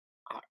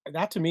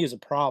 that to me is a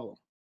problem.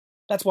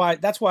 That's why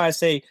I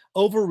say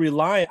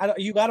over-reliant.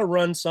 You got to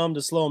run some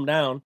to slow him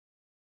down,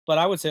 but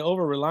I would say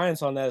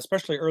over-reliance on that,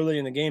 especially early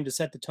in the game to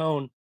set the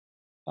tone,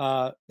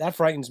 that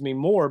frightens me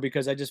more,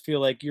 because I just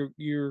feel like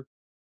it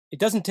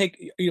doesn't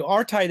take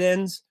our tight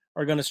ends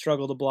are going to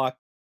struggle to block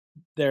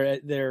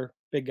their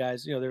big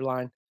guys, their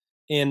line,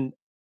 and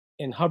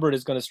Hubbard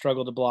is going to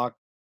struggle to block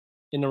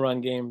in the run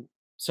game.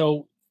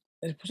 So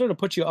it sort of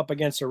puts you up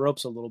against the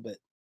ropes a little bit.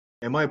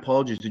 And my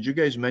apologies. Did you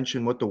guys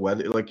mention what the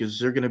weather, like, is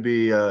there going to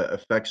be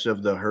effects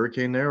of the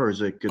hurricane there, or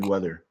is it good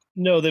weather?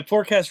 No, the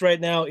forecast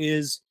right now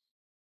is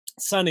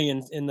sunny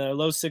in the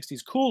low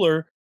 60s,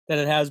 cooler than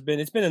it has been.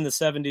 It's been in the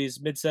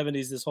 70s, mid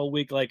 70s this whole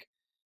week. Like,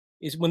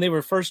 is when they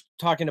were first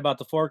talking about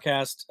the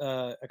forecast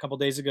a couple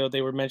days ago,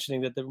 they were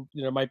mentioning that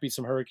there might be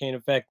some hurricane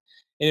effect,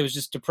 and it was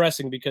just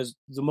depressing because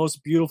the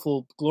most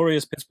beautiful,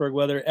 glorious Pittsburgh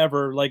weather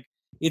ever. Like,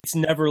 it's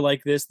never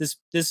like this. This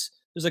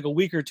there's like a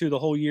week or two the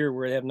whole year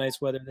where they have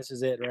nice weather. This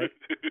is it, right?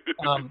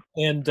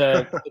 It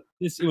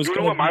was. You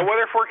know what my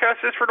weather forecast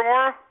is for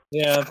tomorrow?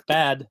 Yeah,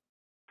 bad.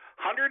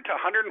 100 to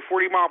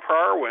 140 mile per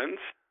hour winds.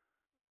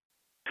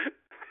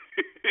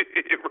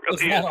 It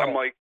really is. I'm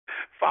like,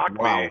 fuck me.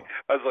 I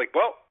was like,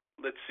 well,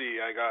 let's see.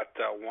 I got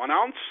 1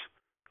 ounce,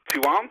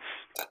 2 ounce,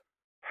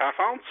 half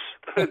ounce,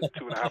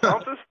 2.5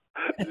 ounces.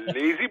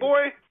 Lazy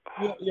boy.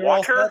 You're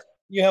water. All set?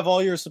 You have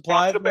all your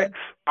supplies. I'm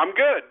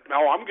good.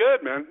 No, I'm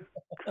good, man.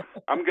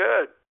 I'm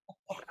good.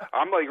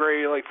 I'm like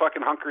ready to like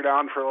fucking hunker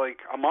down for like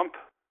a month.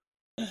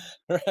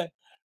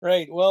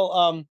 Right.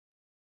 Well,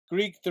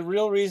 Greek. The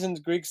real reason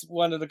Greeks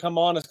wanted to come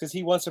on is because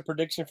he wants a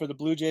prediction for the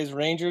Blue Jays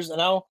Rangers,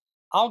 and I'll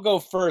go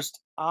first.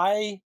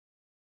 I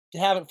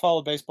haven't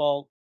followed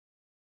baseball.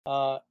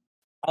 I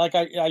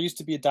used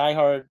to be a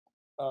diehard.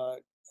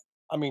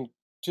 I mean,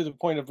 to the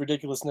point of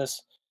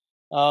ridiculousness.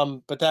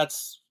 But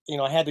that's,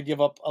 I had to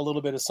give up a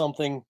little bit of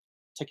something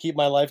to keep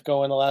my life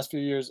going the last few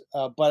years.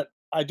 But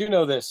I do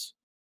know this.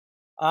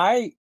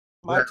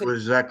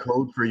 Was that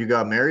code for you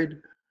got married?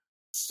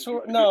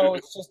 No,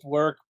 it's just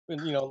work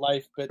and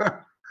life.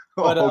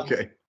 But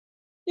okay.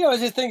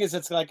 The thing is,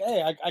 it's like,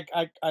 hey,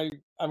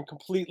 I'm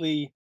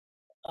completely.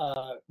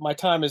 My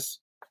time is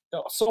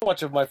so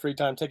much of my free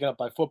time taken up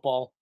by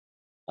football,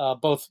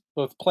 both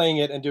playing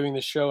it and doing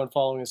the show and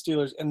following the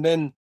Steelers, and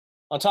then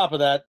on top of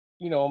that,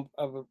 I'm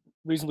a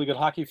reasonably good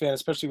hockey fan,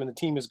 especially when the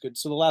team is good.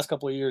 So the last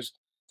couple of years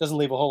doesn't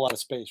leave a whole lot of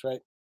space, right?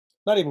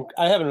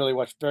 I haven't really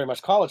watched very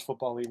much college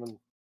football even.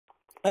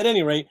 At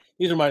any rate,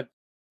 these are my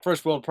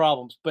first world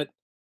problems. But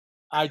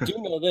I do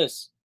know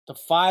this. The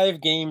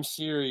 5-game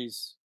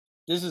series,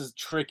 this is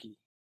tricky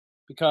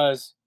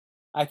because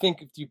I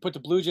think if you put the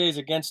Blue Jays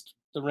against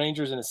the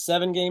Rangers in a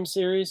 7-game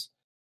series,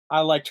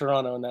 I like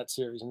Toronto in that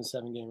series in the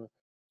 7-gamer.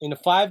 In a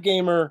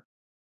 5-gamer,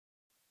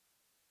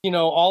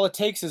 all it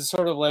takes is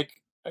sort of like,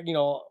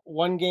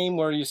 one game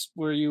where you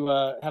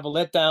have a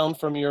letdown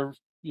from your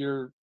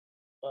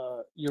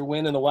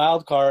win in the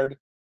wild card,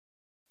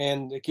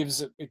 and it gives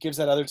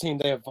that other team,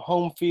 they have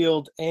home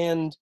field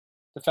and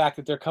the fact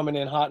that they're coming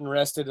in hot and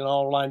rested and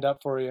all lined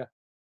up for you.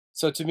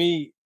 So to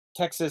me,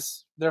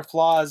 Texas, their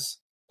flaws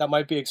that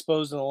might be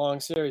exposed in a long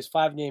series,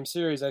 5-game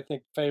series, I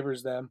think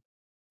favors them.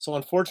 So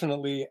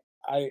unfortunately,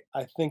 I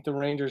think the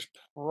Rangers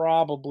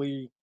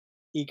probably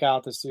eke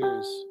out the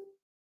series.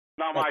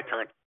 Not my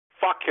turn.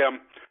 Fuck him.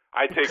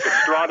 I take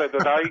Estrada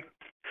tonight.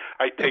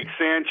 I take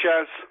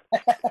Sanchez.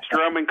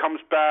 Stroman comes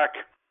back.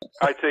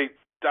 I say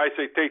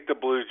take the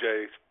Blue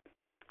Jays.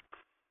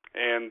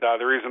 And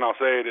the reason I'll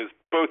say it is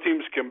both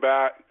teams can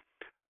bat.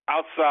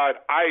 Outside,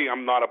 I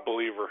am not a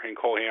believer in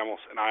Cole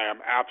Hamels, and I am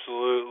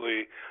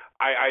absolutely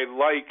I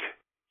like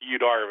Yu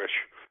Darvish.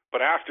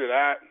 But after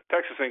that,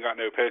 Texas ain't got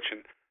no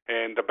pitching.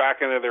 And the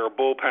back end of their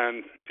bullpen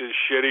is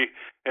shitty.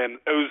 And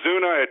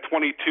Ozuna at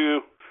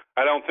 22,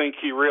 I don't think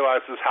he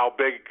realizes how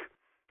big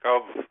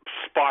of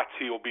spots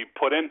he will be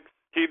put in.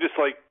 He just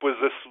was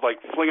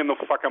flinging the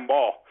fucking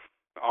ball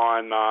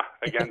on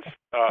against.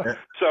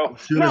 So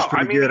no,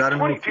 I mean, he's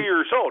 22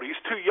 years old.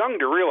 He's too young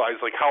to realize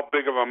how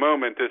big of a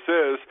moment this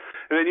is.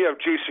 And then you have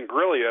Jason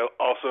Grillia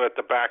also at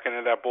the back end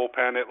of that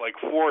bullpen at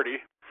 40.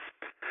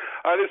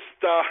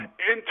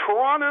 In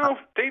Toronto,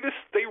 they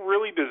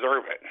really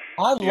deserve it.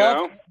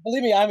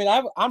 Believe me, I mean,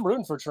 I'm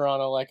rooting for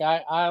Toronto.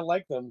 I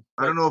like them.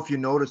 I don't know if you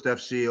noticed,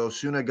 FC,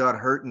 Osuna got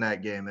hurt in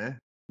that game, eh?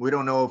 We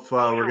don't know if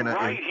we're gonna.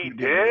 Right, he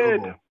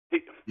did.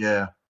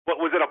 Yeah. What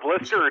was it, a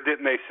blister, or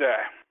didn't they say?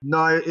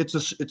 No, it's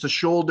a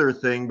shoulder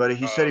thing, but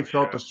he said he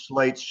felt a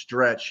slight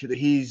stretch.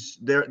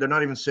 They're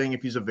not even saying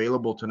if he's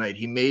available tonight.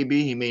 He may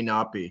be, he may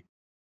not be.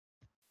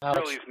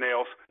 Really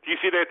nails. Do you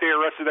see that they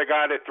arrested that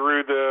guy that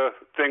threw the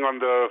thing on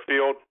the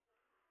field?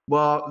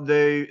 Well,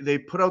 they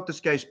put out this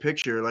guy's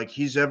picture.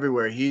 He's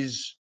everywhere.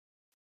 He's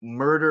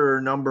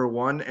murderer number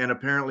 1, and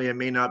apparently it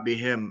may not be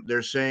him.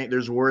 They're saying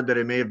there's word that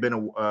it may have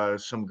been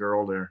some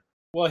girl there.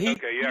 Well,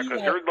 because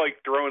they're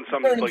throwing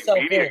some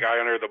media guy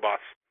under the bus.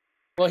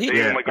 Well, he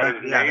even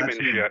got his name and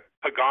shit.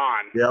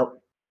 Pagan. Yep.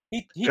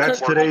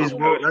 That's today's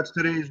world. That's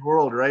today's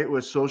world, right?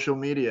 With social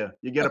media,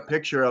 you get a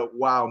picture out.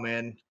 Wow,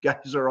 man,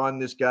 guys are on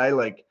this guy.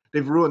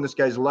 They've ruined this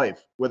guy's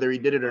life, whether he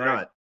did it or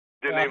not.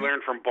 Didn't they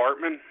learn from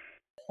Bartman?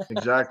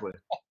 Exactly.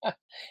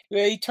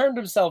 Yeah, he turned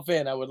himself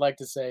in, I would like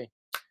to say.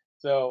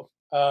 So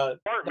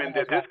Bartman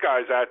did this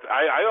guy's act.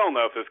 I don't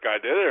know if this guy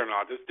did it or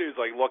not. This dude's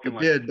looking he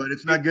did, but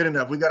it's not good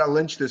enough. We got to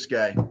lynch this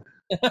guy.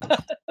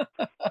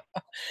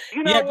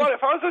 You know what?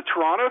 If I was a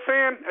Toronto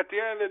fan, at the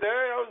end of the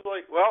day, I was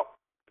like, well,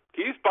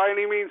 he's by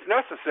any means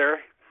necessary.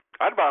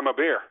 I'd buy him a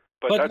beer,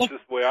 but that's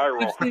just the way I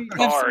roll.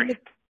 Sorry.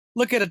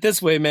 Look at it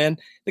this way, man.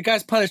 The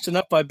guy's punished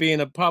enough by being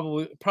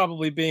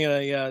probably being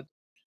a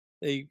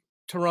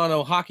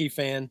Toronto hockey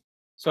fan.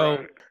 So,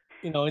 right.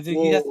 he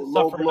has to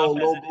Low suffer blow,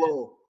 enough as it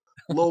is.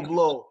 low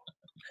blow.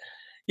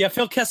 Yeah,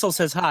 Phil Kessel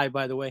says hi,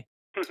 by the way.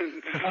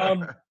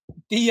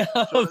 The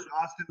So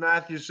Austin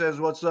Matthews says,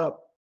 "What's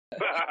up?"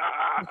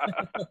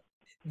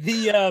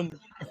 the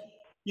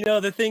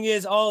thing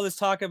is, all this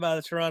talk about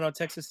the Toronto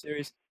Texas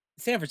series,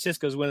 San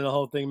Francisco's winning the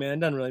whole thing, man. It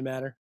doesn't really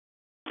matter.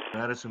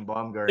 Madison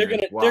Baumgartner.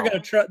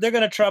 They're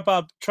gonna trot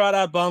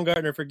out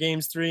Baumgartner for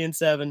games 3 and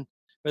 7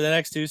 for the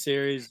next 2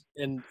 series,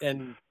 and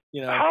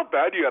How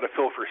bad you got to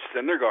feel for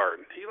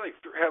Syndergaard? He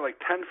had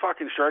 10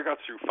 fucking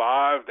strikeouts through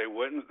 5. They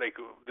wouldn't.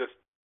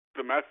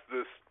 The Mets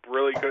just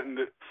really couldn't.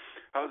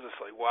 I was just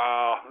like,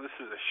 wow, this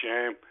is a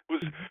shame. It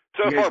was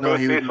so far both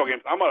baseball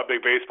games. I'm not a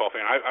big baseball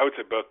fan. I would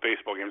say both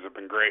baseball games have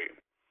been great.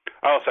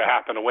 I also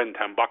happen to win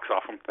 $10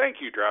 off them.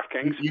 Thank you,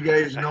 DraftKings. You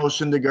guys know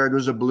Syndergaard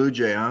was a Blue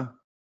Jay, huh?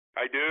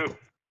 I do.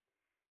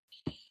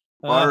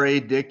 R.A.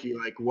 Dickey,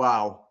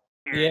 wow.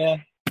 Yeah,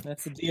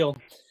 that's the deal.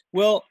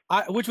 Well,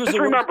 just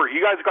remember,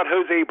 you guys got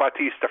Jose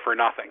Bautista for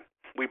nothing.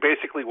 We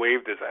basically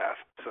waived his ass.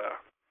 So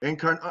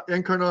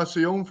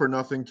Encarnacion for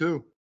nothing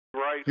too.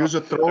 Right. He was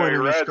a throw-in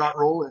in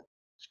the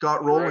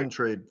Scott Rowland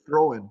trade.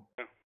 Throw-in.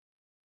 Yeah.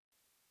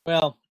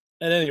 Well,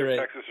 at any rate,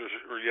 Texas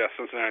or yes,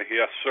 Cincinnati,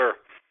 yes, sir.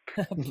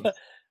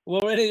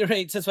 Well, at any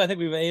rate, since I think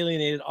we've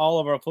alienated all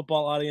of our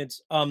football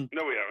audience, no,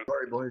 we haven't.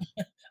 Sorry, boys.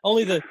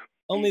 only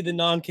the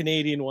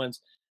non-Canadian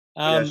ones.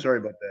 Yeah, sorry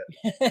about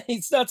that.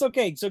 That's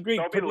okay. So, Greek,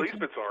 Don't be the least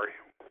bit sorry.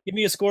 Give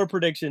me a score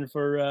prediction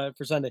for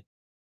Sunday.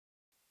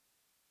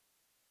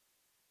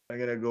 I'm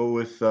gonna go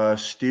with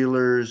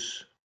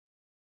Steelers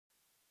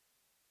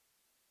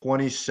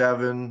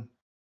 27,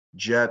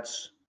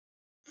 Jets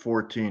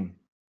 14.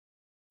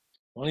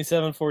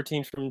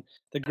 27-14 from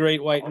the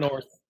Great White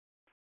North.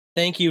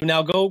 Thank you.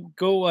 Now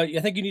go. I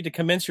think you need to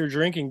commence your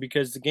drinking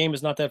because the game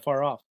is not that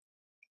far off.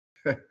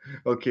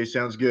 Okay,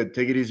 sounds good.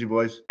 Take it easy,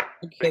 boys.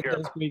 Okay,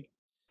 thanks, Greek.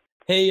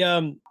 Hey,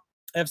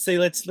 FC,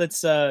 let's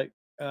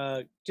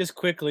just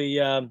quickly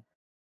round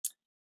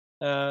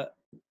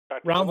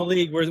the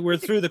league. We're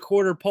through the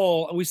quarter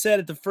poll. We said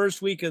at the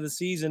first week of the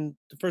season,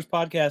 the first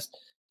podcast,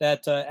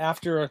 that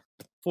after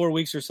 4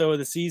 weeks or so of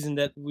the season,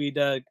 that we'd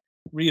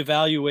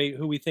reevaluate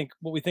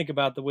what we think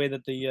about the way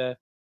that the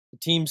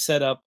team's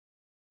set up.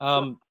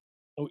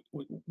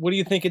 What are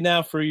you thinking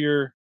now for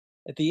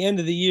at the end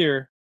of the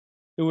year?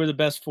 Who are the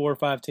best 4 or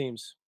 5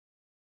 teams?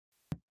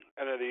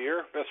 End of the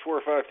year, best 4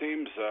 or 5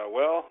 teams.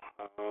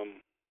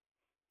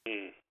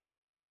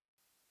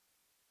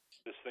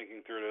 Just thinking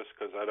through this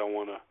because I don't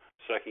want to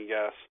second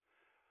guess.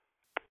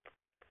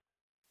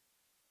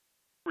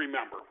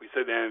 Remember, we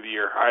said the end of the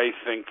year. I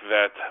think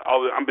that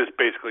I'm just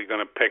basically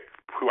going to pick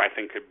who I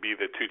think could be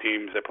the 2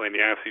 teams that play in the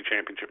NFC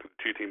Championship and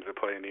the 2 teams that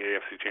play in the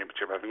AFC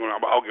Championship. I think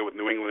I'll go with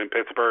New England and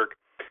Pittsburgh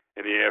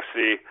in the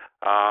AFC.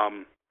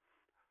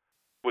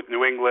 With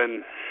New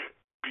England,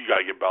 you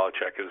got to give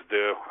Belichick his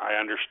due. I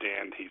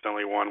understand he's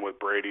only won with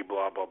Brady,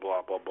 blah, blah,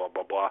 blah, blah, blah,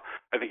 blah, blah.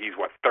 I think he's,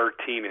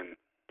 13-7,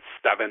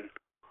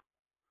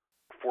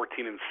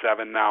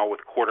 14-7 now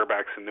with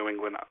quarterbacks in New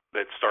England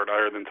that start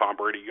higher than Tom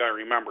Brady. You got to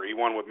remember, he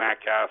won with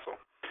Matt Castle.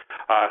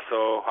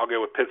 So I'll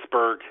go with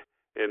Pittsburgh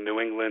in New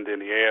England in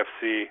the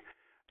AFC,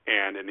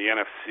 and in the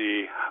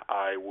NFC,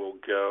 I will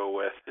go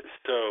with, it's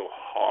so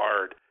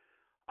hard.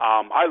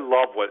 I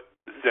love what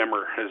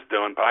Zimmer is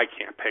doing, but I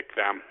can't pick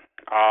them.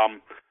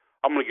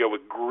 I'm going to go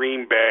with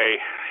Green Bay,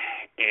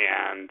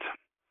 and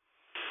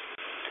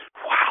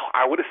wow,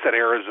 I would have said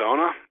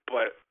Arizona,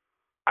 but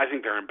I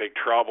think they're in big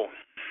trouble.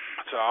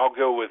 So I'll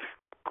go with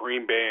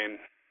Green Bay and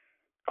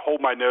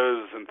hold my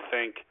nose and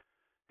think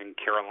in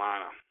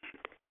Carolina.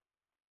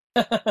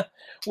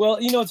 Well,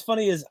 what's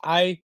funny is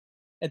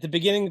at the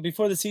beginning,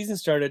 before the season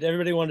started,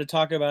 everybody wanted to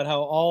talk about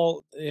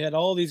how they had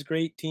all these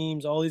great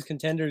teams, all these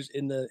contenders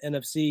in the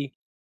NFC,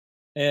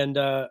 and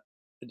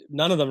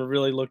none of them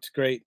really looked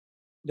great.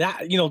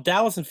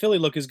 Dallas and Philly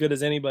look as good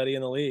as anybody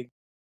in the league,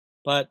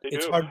 but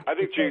it's hard. I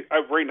think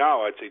right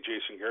now I'd say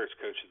Jason Garrett's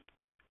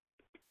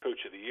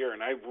coach of the year,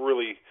 and I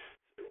really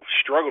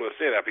struggle to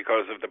say that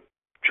because of the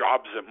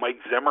jobs that Mike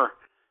Zimmer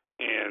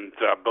and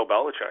Bill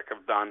Belichick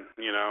have done.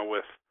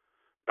 With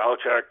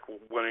Belichick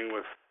winning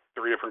with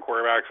 3 different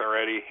quarterbacks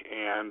already,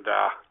 and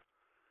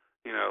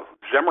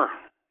Zimmer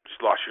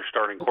just lost your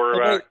starting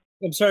quarterback.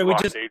 I'm sorry, we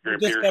just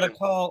got a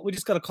call. We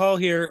just got a call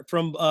here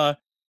from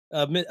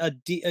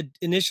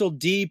initial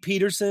D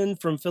Peterson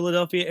from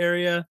Philadelphia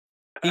area.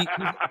 He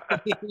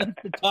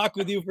wants to talk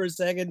with you for a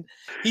second.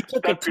 He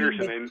took Doug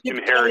Peterson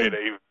inherited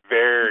a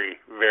very,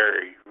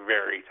 very,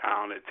 very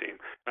talented team,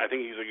 and I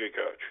think he's a good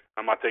coach.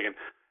 I'm not taking,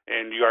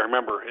 and you got to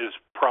remember, is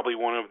probably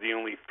one of the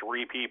only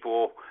 3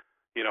 people,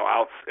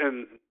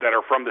 that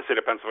are from the state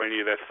of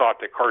Pennsylvania that thought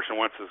that Carson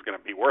Wentz is going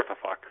to be worth a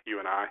fuck. You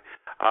and I.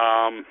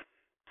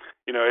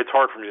 It's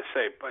hard for me to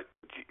say, but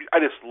I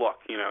just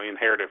look, he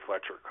inherited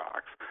Fletcher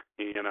Cox,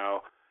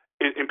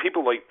 and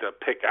people like to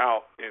pick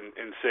out and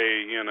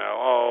say,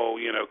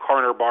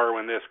 Carter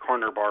Barwin this,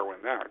 Carter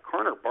Barwin that.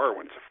 Carter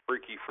Barwin's a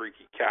freaky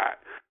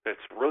cat that's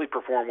really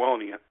performed well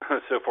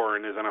so far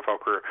in his NFL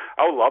career.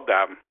 I would love to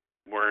have him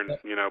wearing,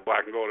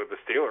 black and gold of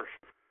the Steelers.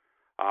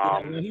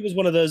 Well, he was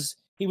one of those.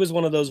 He was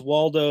one of those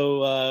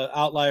Waldo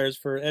outliers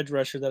for edge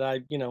rusher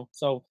that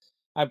so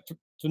I'm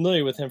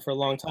familiar with him for a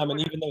long time. And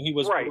even though he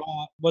was right.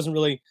 wasn't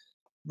really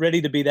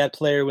ready to be that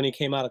player when he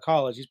came out of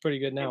college, he's pretty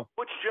good now.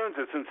 Butch Jones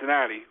at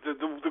Cincinnati.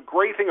 The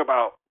great thing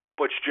about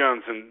Butch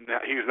Jones, and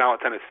he's now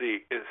at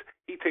Tennessee, is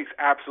he takes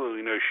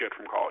absolutely no shit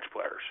from college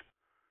players.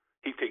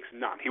 He takes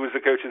none. He was the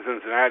coach in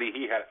Cincinnati.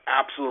 He had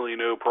absolutely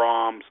no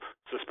problems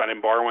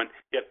suspending Barwin.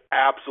 He had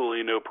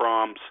absolutely no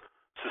problems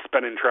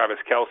suspending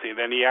Travis Kelce. And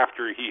then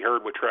after he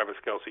heard what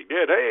Travis Kelce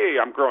did, hey,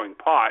 I'm growing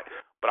pot,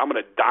 but I'm going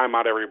to dime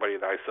out everybody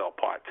that I sell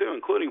pot to,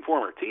 including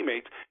former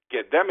teammates,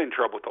 get them in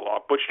trouble with the law.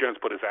 Butch Jones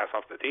put his ass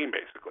off the team,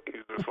 basically.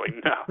 He's just like,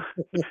 no.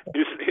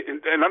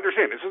 And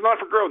understand, this is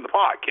not for growing the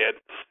pot, kid.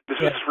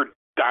 This is for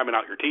diming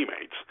out your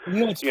teammates. You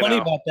know what's funny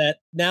about that?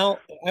 Now,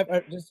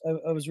 I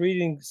was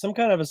reading some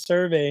kind of a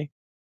survey.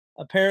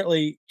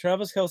 Apparently,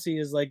 Travis Kelce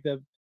is like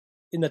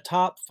in the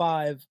top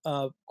 5,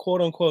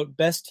 quote unquote,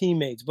 best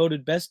teammates,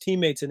 voted best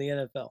teammates in the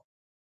NFL.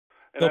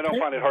 And I don't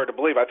find it hard to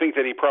believe. I think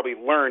that he probably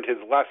learned his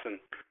lesson,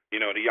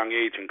 at a young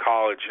age in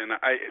college. And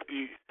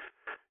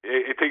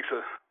it takes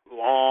a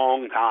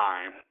long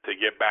time to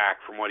get back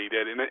from what he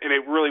did. And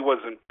it really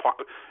wasn't,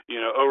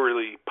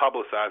 overly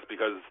publicized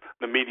because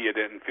the media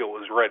didn't feel it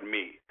was red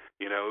meat.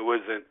 It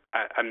wasn't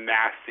a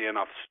nasty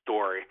enough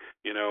story.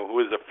 It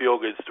was a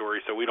feel-good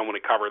story, so we don't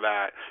want to cover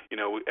that.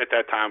 At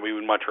that time, we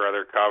would much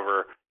rather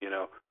cover,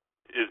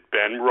 is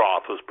Ben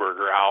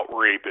Roethlisberger out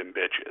raping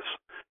bitches,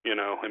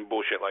 and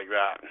bullshit like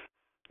that.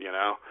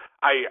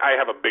 I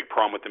have a big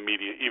problem with the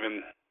media,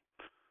 even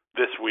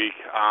this week.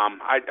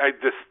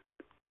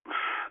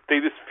 They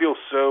just feel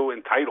so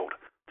entitled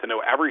to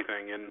know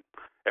everything. And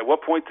at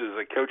what point does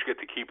a coach get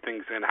to keep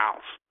things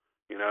in-house?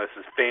 This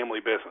is family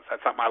business.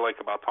 That's something I like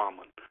about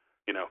Tomlin.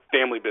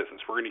 Family business.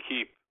 We're going to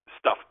keep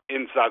stuff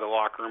inside the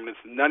locker room. It's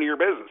none of your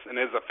business. And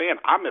as a fan,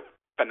 I'm a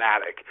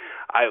fanatic.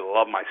 I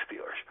love my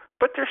Steelers.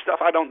 But there's stuff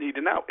I don't need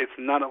to know. It's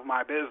none of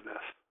my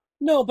business.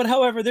 No, but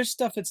however, there's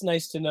stuff it's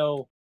nice to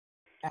know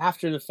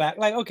after the fact.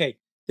 Like, okay,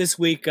 this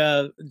week,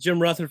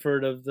 Jim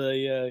Rutherford of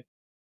the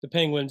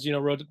Penguins,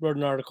 wrote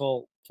an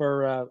article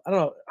for, I don't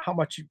know how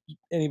much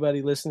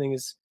anybody listening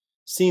has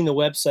seen the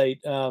website.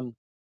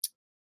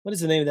 What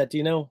is the name of that? Do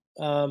you know?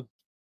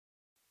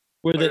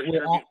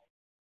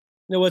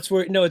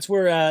 It's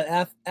where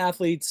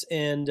athletes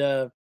and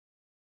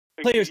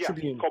Players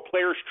Tribune. It's called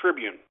Players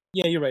Tribune.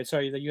 Yeah, you're right.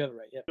 Sorry, you have it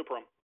right. Yeah, no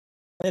problem.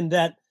 And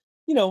that,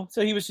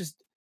 so he was just,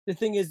 the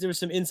thing is, there was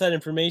some inside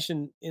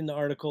information in the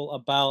article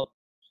about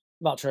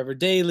Trevor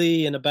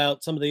Daley and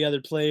about some of the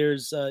other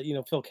players,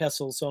 Phil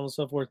Kessel, so on and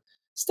so forth.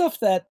 Stuff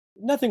that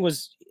nothing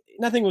was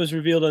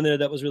revealed on there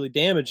that was really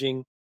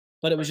damaging,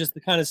 but it was just the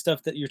kind of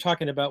stuff that you're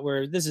talking about,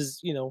 where this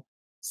is,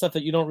 stuff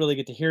that you don't really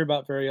get to hear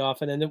about very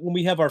often. And when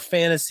we have our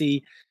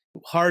fantasy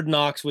Hard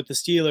Knocks with the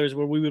Steelers,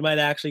 where we might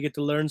actually get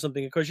to learn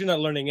something. Of course, you're not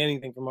learning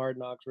anything from Hard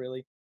Knocks,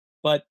 really.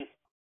 But,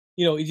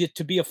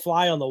 to be a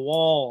fly on the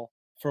wall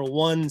for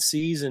one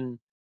season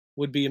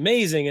would be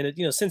amazing. And,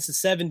 since the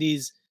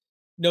 70s,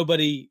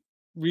 nobody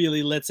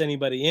really lets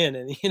anybody in.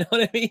 And you know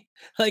what I mean?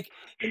 Like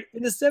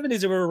in the 70s,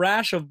 there were a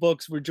rash of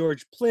books where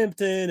George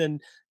Plimpton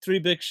and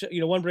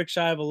One Brick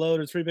Shy of a Load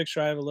or Three Bricks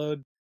Shy of a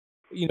Load,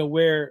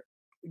 where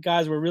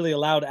guys were really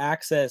allowed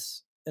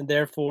access and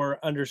therefore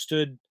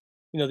understood,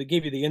 they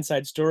gave you the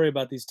inside story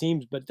about these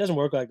teams, but it doesn't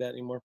work like that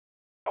anymore.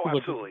 Oh,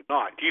 absolutely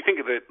not. Do you think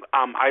of it?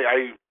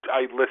 I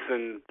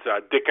listened to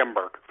Dick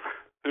Enberg,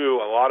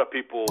 who a lot of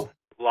people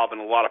love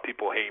and a lot of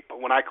people hate. But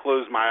when I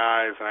close my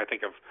eyes and I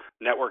think of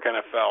network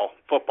NFL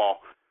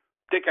football,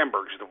 Dick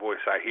Enberg's the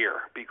voice I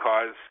hear,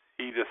 because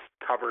he just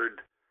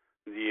covered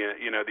the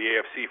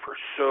AFC for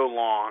so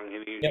long,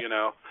 and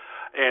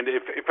And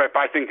if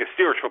I think of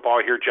Steelers football,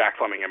 I hear Jack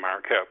Fleming and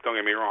Myron Cope. Don't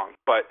get me wrong,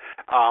 but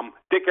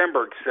Dick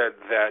Enberg said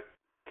that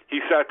he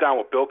sat down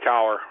with Bill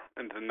Cowher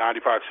in the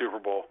 '95 Super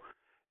Bowl,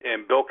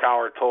 and Bill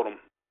Cowher told him,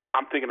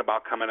 "I'm thinking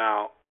about coming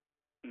out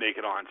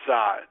naked on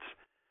sides,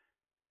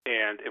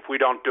 and if we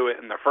don't do it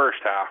in the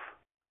first half,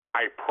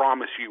 I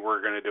promise you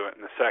we're going to do it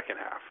in the second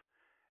half."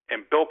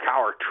 And Bill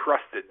Cowher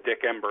trusted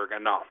Dick Enberg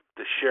enough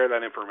to share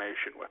that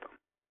information with him.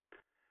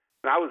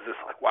 And I was just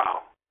like,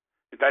 wow.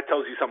 That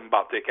tells you something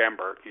about Dick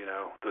Enberg,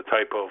 the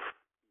type of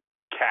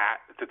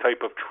cat, the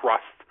type of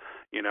trust,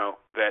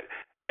 that,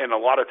 and a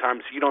lot of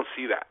times you don't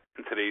see that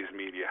in today's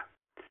media.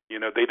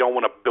 They don't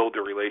want to build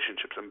the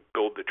relationships and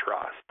build the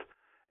trust.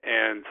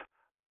 And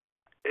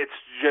it's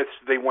just,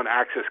 they want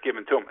access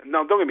given to them.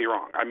 Now, don't get me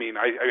wrong. I mean,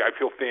 I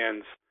feel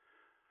fans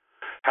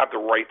have the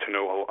right to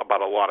know about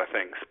a lot of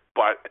things.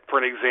 But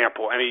for an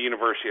example, any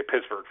University of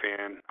Pittsburgh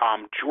fan,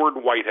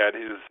 Jordan Whitehead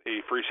is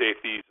a free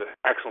safety. He's an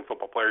excellent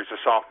football player. He's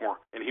a sophomore,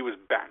 and he was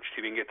benched.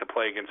 He didn't get to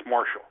play against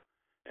Marshall.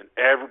 And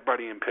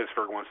everybody in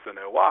Pittsburgh wants to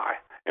know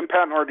why. And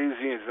Pat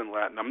Narduzzi isn't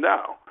letting them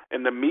know.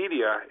 And the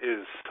media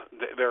is,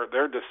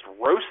 they're just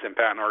roasting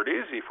Pat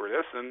Narduzzi for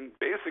this. And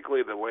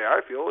basically the way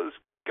I feel is,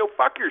 go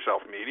fuck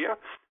yourself, media.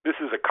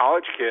 This is a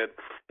college kid,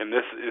 and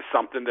this is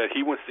something that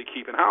he wants to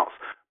keep in-house.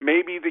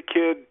 Maybe the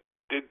kid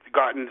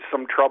got in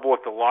some trouble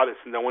with the law that's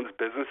no one's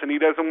business, and he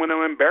doesn't want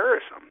to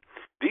embarrass them.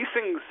 These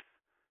things,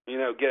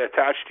 get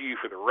attached to you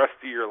for the rest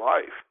of your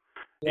life.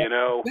 Yeah.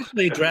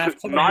 Especially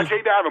draft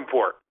Najee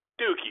Davenport,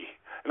 Dookie.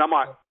 And I'm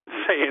not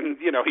saying,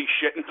 he's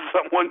shit in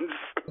someone's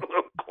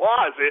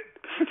closet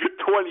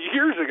 20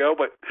 years ago,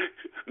 but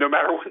no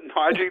matter what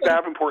Najee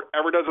Davenport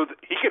ever does,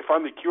 he could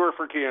find the cure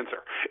for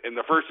cancer. And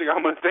the first thing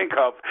I'm going to think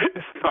of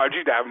is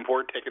Najee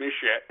Davenport taking a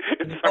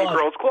shit in some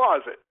girl's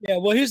closet. Yeah,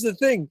 well, here's the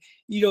thing.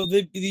 You're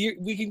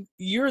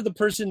the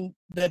person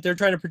that they're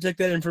trying to protect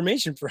that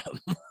information from.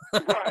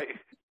 Right.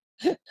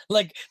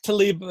 Like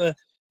Talib,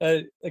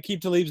 Aqib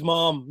Talib's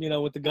mom,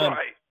 with the gun.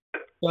 Right.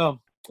 Well,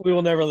 we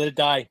will never let it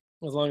die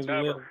as long as we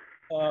live.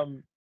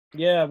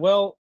 Yeah,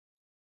 well,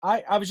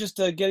 I was just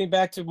getting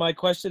back to my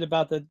question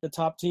about the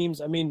top teams.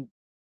 I mean,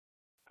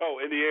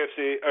 in the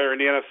AFC or in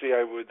the NFC,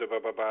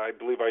 I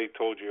believe I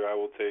told you I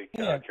will take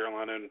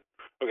Carolina. And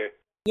okay.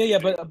 Yeah,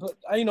 but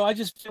I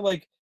just feel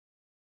like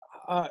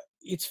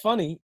it's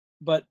funny,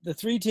 but the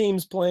three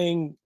teams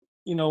playing,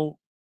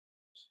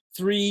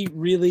 three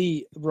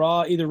really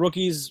raw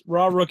rookies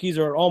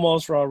or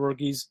almost raw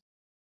rookies,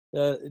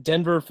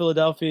 Denver,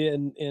 Philadelphia,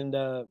 and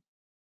I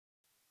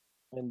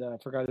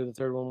forgot who the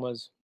third one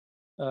was.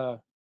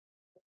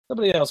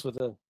 Somebody else with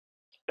a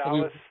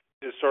Dallas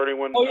is starting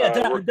one. Oh yeah,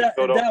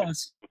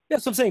 Dallas. Yeah,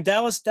 so I'm saying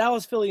Dallas,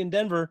 Philly, and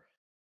Denver.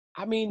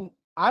 I mean,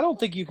 I don't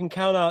think you can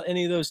count out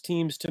any of those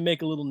teams to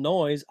make a little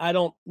noise. I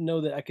don't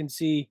know that I can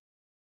see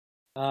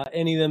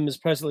any of them as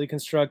presently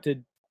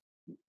constructed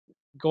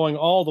going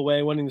all the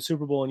way, winning the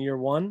Super Bowl in year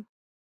one.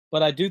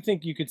 But I do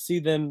think you could see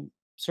them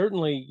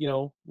certainly,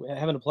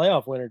 having a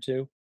playoff win or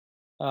two.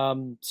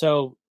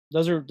 So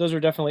those are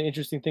definitely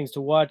interesting things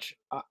to watch.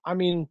 I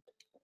mean,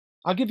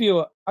 I'll give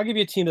you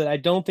a team that I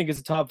don't think is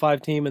a top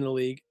 5 team in the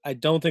league. I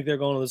don't think they're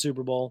going to the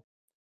Super Bowl,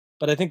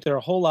 but I think they're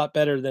a whole lot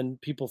better than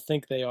people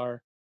think they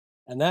are,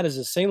 and that is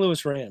the St.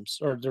 Louis Rams,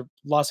 or the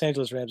Los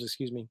Angeles Rams.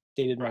 Excuse me,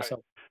 dated myself.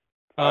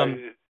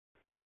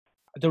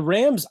 The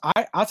Rams.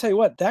 I'll tell you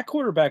what, that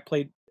quarterback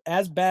played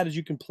as bad as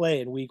you can play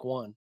in Week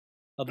 1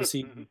 of the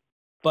season,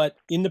 but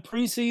in the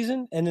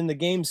preseason and in the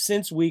game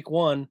since Week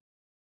 1,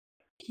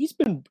 he's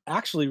been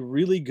actually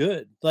really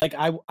good. Like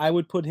I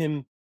would put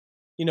him,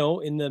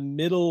 in the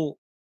middle,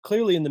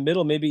 clearly in the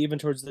middle, maybe even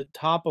towards the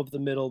top of the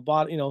middle,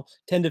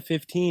 10 to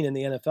 15 in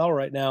the NFL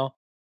right now.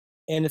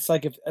 And it's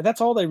like, if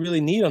that's all they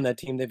really need on that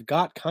team, they've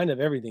got kind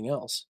of everything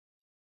else.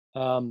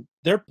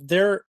 They're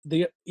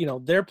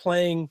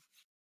playing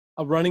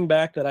a running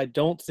back that I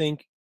don't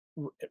think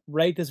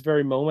right this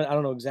very moment. I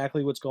don't know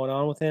exactly what's going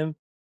on with him,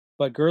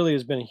 but Gurley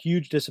has been a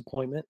huge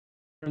disappointment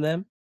for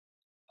them.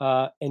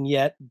 And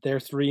yet they're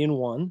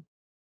 3-1,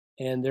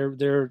 and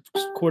their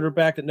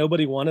quarterback that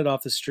nobody wanted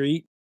off the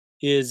street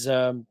is,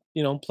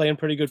 playing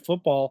pretty good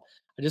football.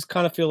 I just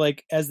kind of feel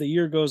like as the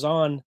year goes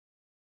on,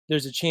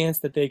 there's a chance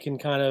that they can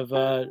kind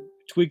of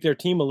tweak their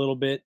team a little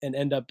bit and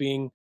end up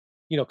being,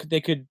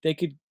 they could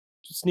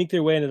sneak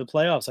their way into the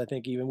playoffs, I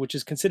think, even, which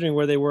is, considering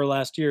where they were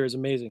last year, is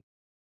amazing.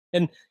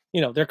 And,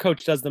 their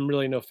coach does them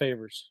really no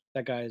favors.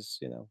 That guy's,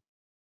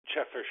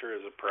 Jeff Fisher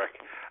is a prick.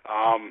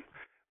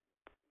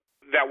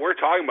 That we're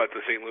talking about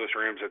the St. Louis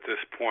Rams at this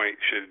point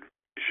should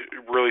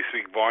really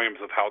speak volumes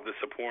of how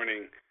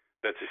disappointing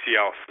that the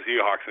Seattle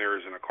Seahawks and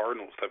Arizona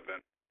Cardinals have been.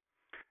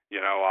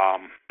 You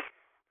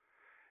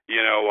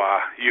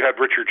had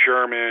Richard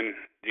Sherman,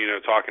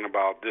 talking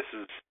about this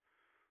is,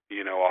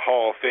 a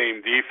Hall of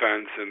Fame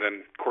defense, and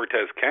then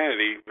Cortez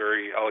Kennedy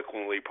very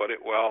eloquently put it,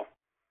 well,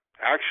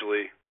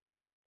 actually,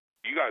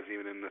 you guys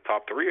even in the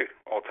top 3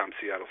 all-time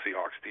Seattle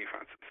Seahawks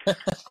defenses.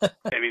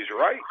 And he's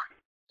right.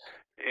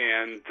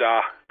 And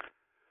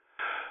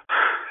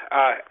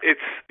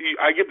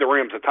I give the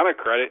Rams a ton of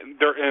credit.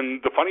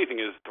 And the funny thing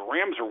is, the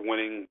Rams are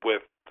winning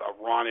with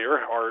Ron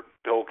Earhart,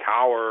 Bill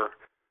Cowher,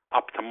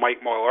 up to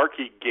Mike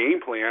Mularkey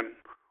game plan,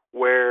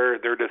 where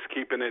they're just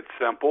keeping it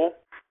simple,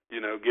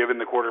 giving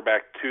the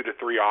quarterback 2 to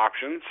 3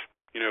 options,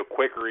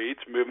 quick reads,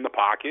 moving the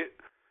pocket.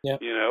 Yep.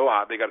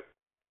 They got,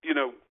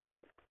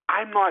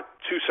 I'm not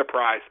too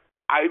surprised.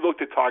 I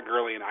looked at Todd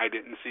Gurley and I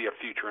didn't see a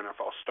future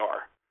NFL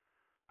star.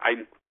 I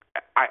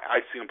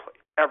see him play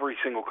every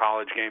single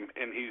college game,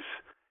 and he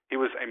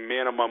was a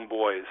man among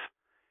boys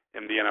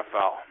in the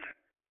NFL.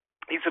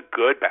 He's a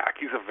good back.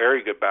 He's a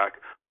very good back,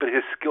 but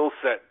his skill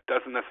set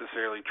doesn't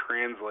necessarily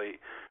translate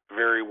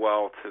very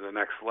well to the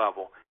next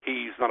level.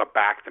 He's not a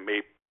back that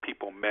made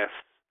people miss.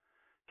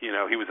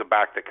 He was a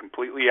back that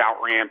completely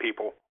outran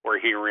people or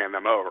he ran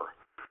them over.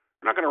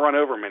 We're not going to run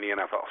over many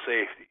NFL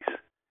safeties.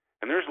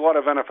 And there's a lot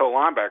of NFL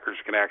linebackers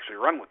who can actually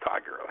run with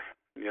Todd Gurley,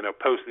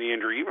 post knee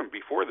injury, even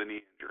before the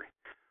knee injury.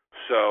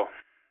 So,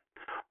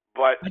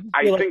 but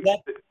I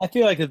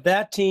feel like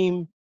that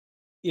team,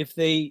 if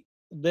they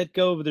let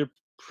go of their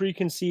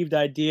preconceived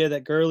idea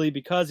that Gurley,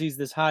 because he's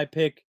this high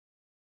pick,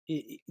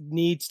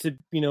 needs to,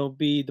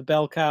 be the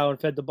bell cow and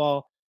fed the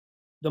ball,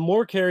 the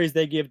more carries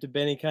they give to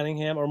Benny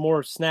Cunningham, or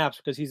more snaps,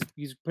 because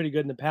he's pretty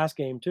good in the pass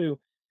game too,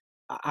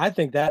 I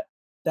think that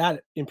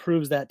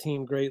improves that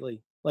team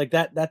greatly. Like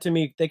that to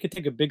me, they could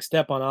take a big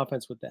step on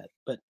offense with that.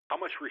 But how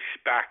much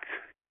respect,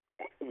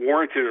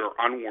 warranted or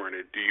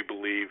unwarranted, do you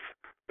believe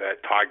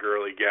that Todd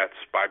Gurley gets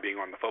by being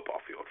on the football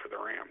field for the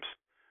Rams?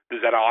 Does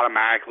that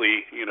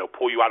automatically,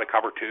 pull you out of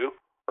cover two,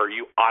 or are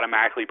you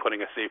automatically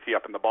putting a safety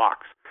up in the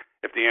box?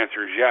 If the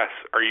answer is yes,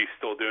 are you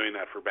still doing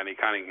that for Benny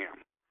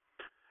Cunningham?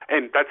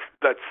 And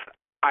the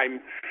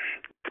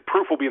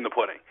proof will be in the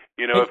pudding.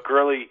 If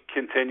Gurley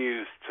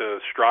continues to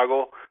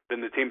struggle, then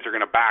the teams are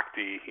going to back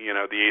the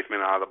eighth man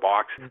out of the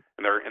box, and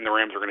the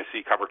Rams are going to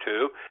see cover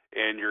two,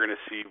 and you're going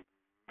to see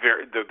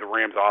the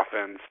Rams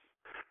offense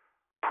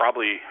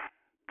probably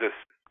this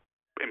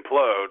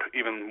implode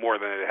even more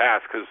than it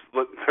has, because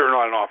they're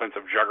not an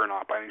offensive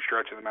juggernaut by any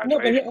stretch of the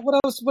imagination. No,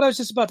 but what I was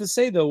just about to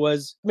say though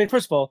was,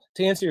 first of all,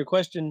 to answer your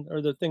question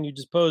or the thing you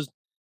just posed,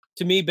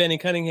 to me, Benny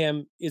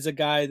Cunningham is a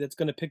guy that's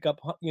going to pick up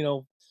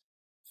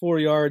 4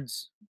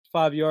 yards,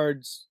 5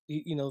 yards,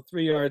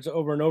 3 yards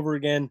over and over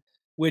again,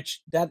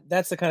 which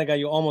that's the kind of guy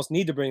you almost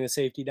need to bring the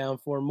safety down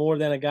for, more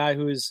than a guy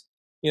who's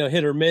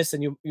hit or miss,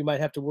 and you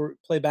might have to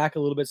play back a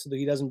little bit so that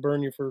he doesn't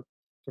burn you for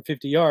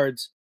 50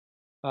 yards.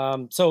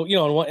 So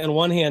on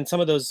one hand, some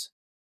of those,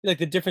 like,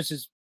 the difference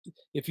is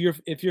if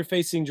you're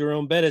facing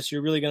Jerome Bettis,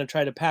 you're really going to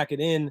try to pack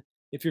it in.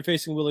 If you're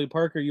facing Willie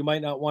Parker, you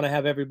might not want to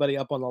have everybody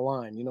up on the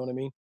line. You know what I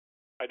mean?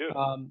 I do.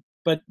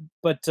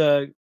 But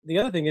the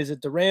other thing is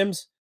that the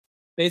Rams,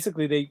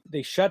 basically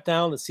they shut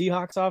down the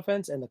Seahawks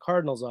offense and the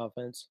Cardinals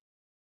offense,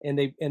 and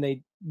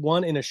they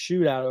won in a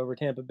shootout over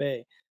Tampa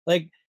Bay.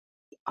 Like,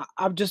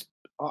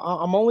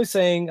 I'm only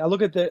saying, I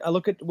look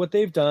at what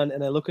they've done,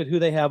 and I look at who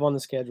they have on the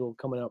schedule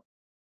coming up,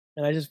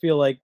 and I just feel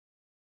like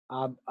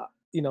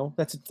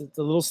that's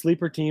a little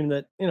sleeper team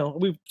that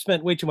we've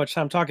spent way too much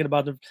time talking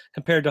about them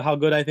compared to how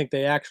good I think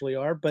they actually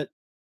are. But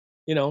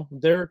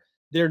they're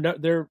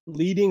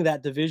leading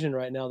that division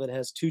right now that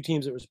has two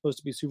teams that were supposed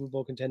to be Super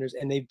Bowl contenders,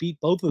 and they beat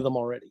both of them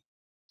already.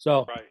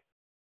 So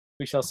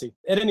We shall see.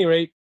 At any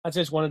rate, I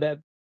just wanted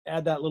to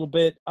add that little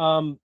bit.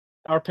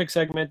 Our pick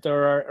segment,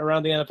 or our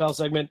Around the NFL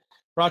segment,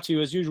 brought to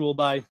you as usual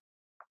by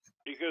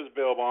Chico's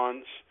Bail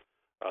Bonds,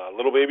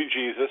 Little Baby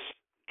Jesus,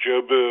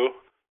 Joe Boo,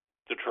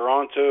 the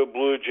Toronto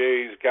Blue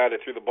Jays got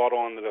it through the bottle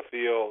onto the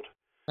field,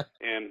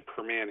 and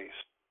Permanis.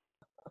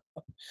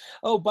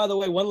 Oh, by the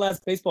way, one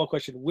last baseball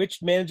question.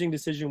 Which managing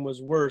decision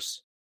was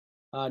worse?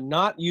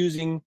 Not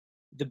using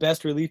the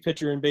best relief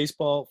pitcher in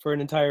baseball for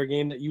an entire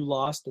game that you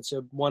lost, that's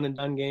a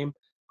one-and-done game,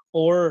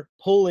 or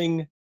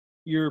pulling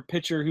your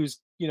pitcher who's,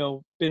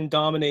 been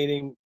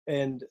dominating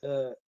and,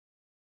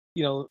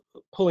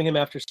 pulling him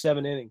after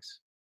 7 innings?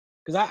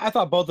 Because I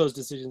thought both those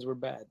decisions were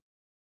bad.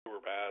 They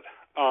were bad.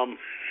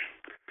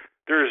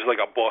 There's like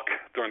a book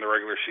during the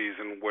regular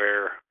season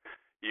where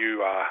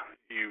you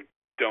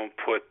don't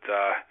put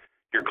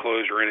your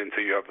closer in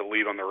until you have the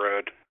lead on the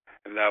road,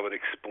 and that would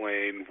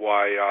explain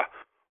why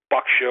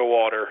Buck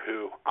Showalter,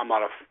 who I'm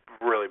not a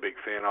really big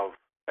fan of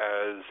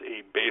as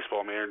a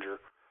baseball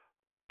manager,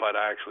 but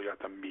I actually got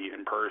to meet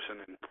in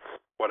person, and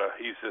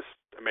he's just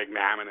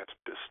magnanimous.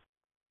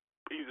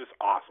 He's just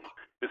awesome.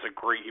 He's a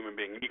great human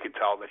being. You can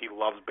tell that he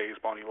loves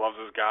baseball and he loves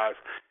his guys.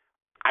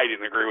 I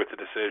didn't agree with the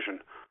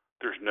decision.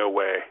 There's no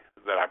way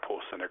that I pull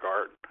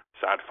Syndergaard,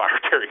 so I'd fire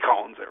Terry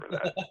Collins over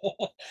that.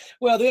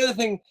 Well, the other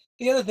thing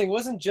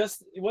wasn't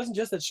just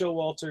that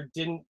Showalter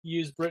didn't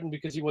use Britton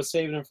because he was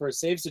saving him for a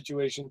save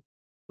situation,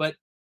 but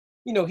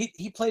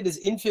he played his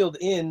infield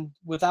in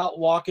without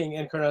walking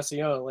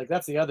Encarnacion. Like,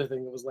 that's the other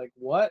thing that was like,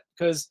 what?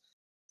 Because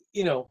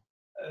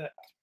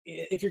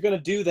if you're going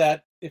to do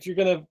that, if you're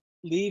going to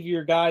leave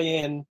your guy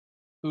in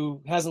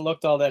who hasn't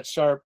looked all that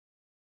sharp,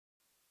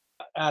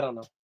 I don't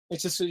know.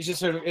 It's just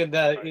sort of,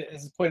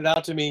 as pointed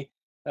out to me,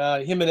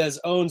 Jimenez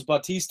owns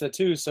Bautista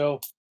too.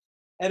 So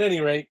at any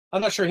rate,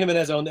 I'm not sure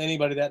Jimenez owned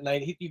anybody that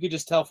night. You could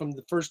just tell from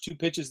the first 2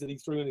 pitches that he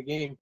threw in the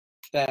game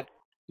that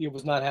it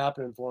was not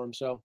happening for him.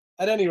 So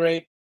at any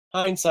rate,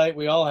 hindsight,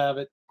 we all have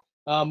it.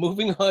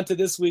 Moving on to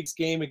this week's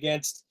game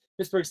against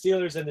Pittsburgh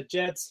Steelers and the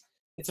Jets.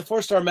 It's a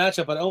 4-star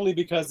matchup, but only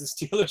because the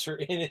Steelers are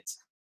in it.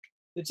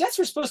 The Jets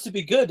were supposed to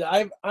be good.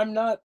 I'm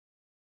not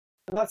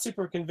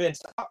super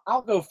convinced.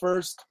 I'll go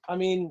first. I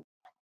mean,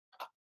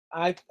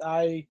 I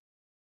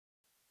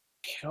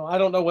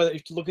don't know whether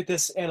to look at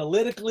this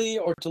analytically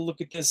or to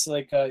look at this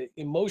like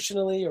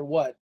emotionally or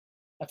what.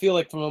 I feel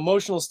like from an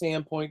emotional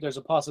standpoint, there's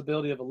a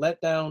possibility of a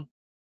letdown,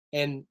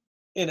 and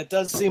it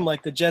does seem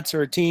like the Jets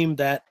are a team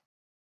that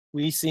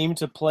we seem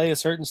to play a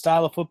certain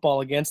style of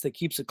football against that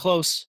keeps it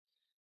close.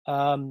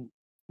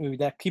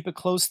 That keep it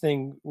close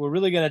thing, we're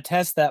really going to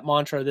test that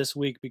mantra this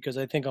week, because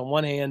I think on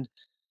one hand,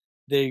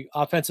 the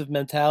offensive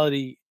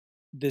mentality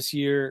this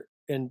year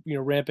and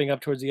ramping up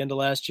towards the end of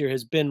last year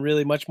has been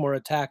really much more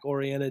attack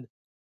oriented.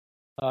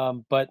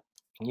 But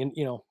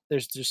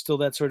there's still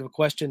that sort of a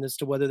question as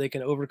to whether they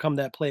can overcome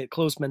that play it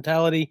close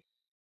mentality.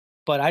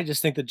 But I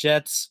just think the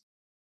Jets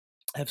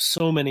have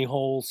so many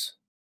holes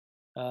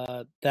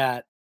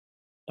that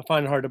I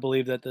find it hard to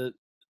believe that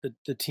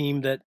the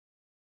team that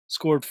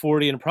scored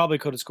 40 and probably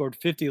could have scored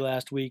 50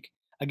 last week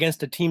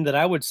against a team that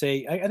I would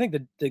say, I think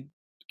the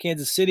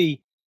Kansas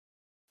City,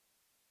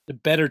 the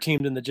better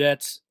team than the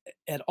Jets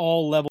at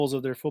all levels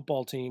of their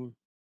football team.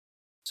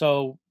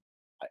 So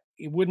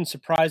it wouldn't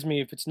surprise me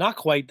if it's not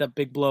quite the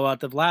big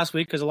blowout of last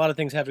week, because a lot of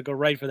things have to go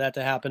right for that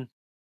to happen.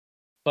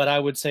 But I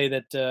would say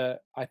that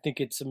I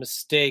think it's a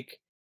mistake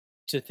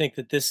to think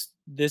that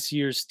this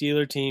year's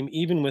Steeler team,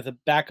 even with a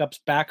backup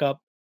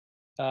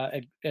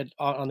on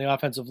the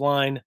offensive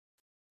line,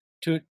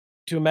 to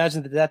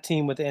imagine that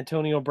team with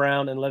Antonio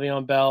Brown and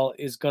Le'Veon Bell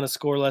is going to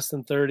score less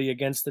than 30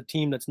 against a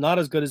team that's not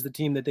as good as the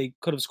team that they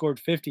could have scored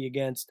 50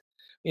 against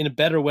in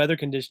better weather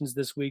conditions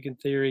this week, in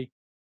theory.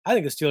 I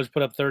think the Steelers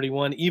put up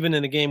 31, even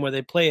in a game where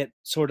they play it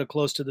sort of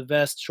close to the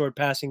vest, short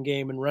passing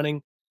game and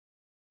running,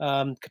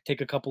 could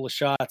take a couple of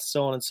shots,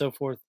 so on and so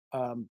forth.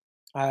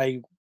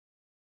 I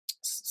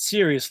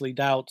seriously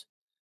doubt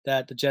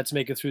that the Jets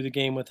make it through the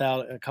game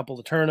without a couple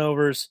of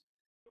turnovers.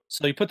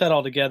 So you put that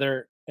all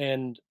together,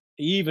 and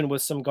even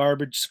with some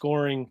garbage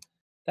scoring,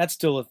 that's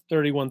still a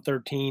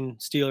 31-13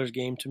 Steelers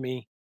game to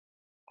me.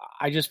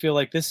 I just feel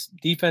like this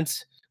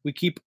defense, we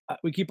keep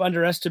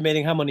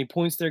underestimating how many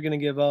points they're going to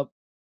give up,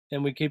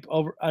 and we keep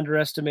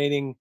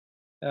overestimating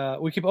the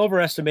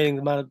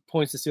amount of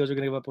points the Steelers are going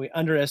to give up. And we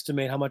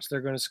underestimate how much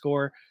they're going to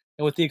score.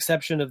 And with the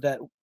exception of that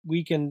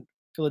week in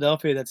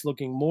Philadelphia, that's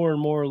looking more and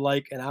more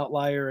like an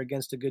outlier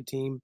against a good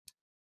team,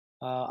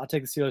 I'll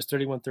take the Steelers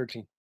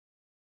 31-13.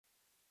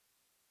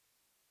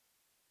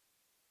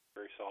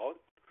 Very solid.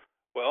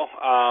 Well,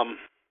 I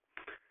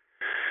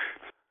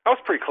was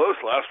pretty close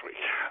last week.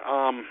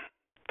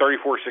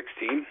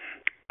 34-16,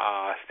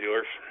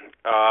 Steelers.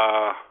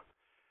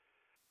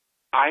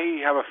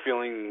 I have a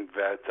feeling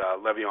that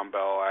Le'Veon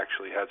Bell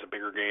actually has a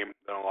bigger game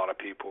than a lot of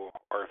people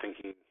are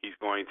thinking he's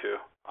going to.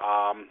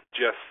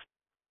 Just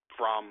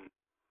from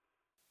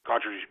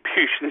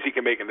contributions he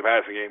can make in the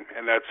passing game,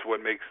 and that's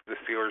what makes the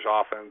Steelers'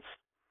 offense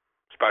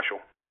special,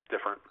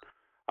 different.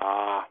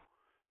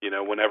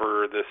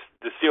 Whenever the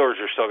Steelers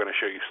are still going to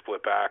show you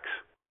split backs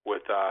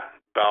with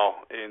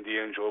Bell and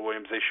D'Angelo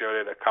Williams. They showed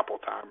it a couple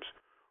times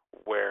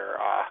where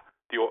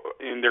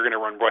and they're going to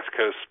run West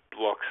Coast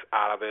looks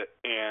out of it,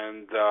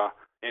 and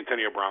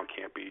Antonio Brown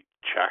can't be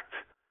checked,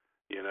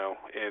 in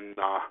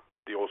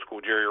the old school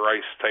Jerry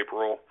Rice type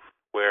role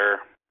where,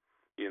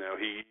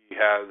 he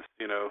has,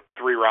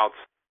 3 routes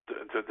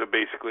to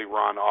basically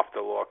run off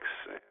the looks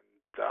and,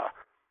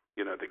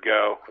 to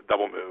go, a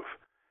double move,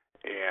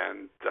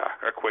 and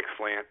a quick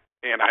slant.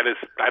 And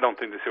I don't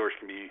think the Steelers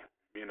can be,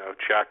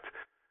 checked.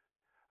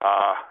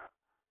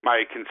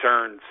 My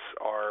concerns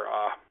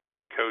are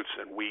Coates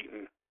and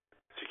Wheaton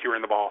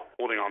securing the ball,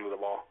 holding on to the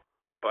ball.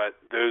 But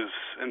those,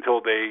 until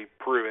they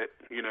prove it,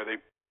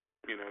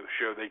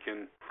 show they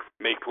can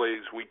make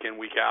plays week in,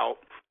 week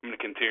out, I'm going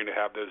to continue to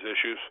have those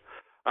issues.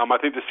 I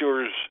think the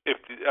Steelers, if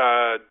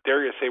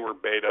Darius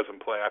Hayward-Bay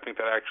doesn't play, I think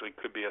that actually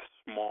could be a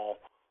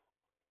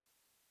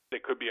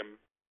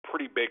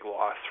pretty big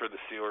loss for the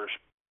Steelers.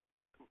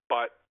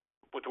 But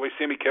with the way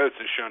Sammy Coates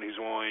has shown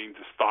he's willing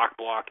to stock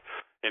block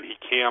and he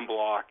can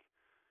block,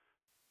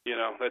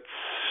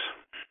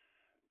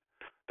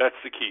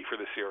 that's the key for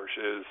the Steelers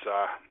is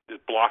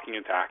blocking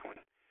and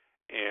tackling.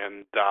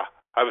 And I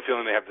have a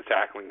feeling they have the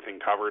tackling thing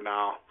covered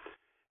now.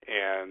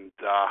 And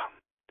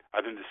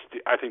I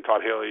think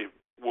Todd Haley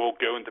will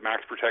go into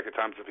max protect at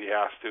times if he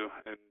has to.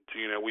 And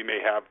we may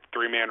have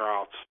 3-man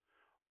routes,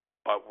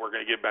 but we're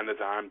going to give Ben the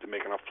time to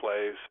make enough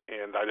plays.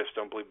 And I just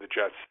don't believe the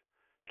Jets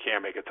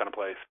can make a ton of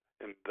plays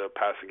in the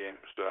passing game.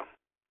 So,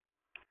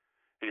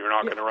 and you're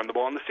not going to run the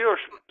ball on the Steelers.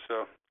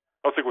 So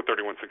I'll stick with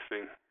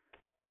 31-16.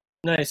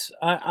 Nice.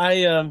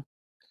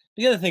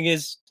 The other thing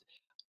is,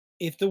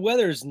 if the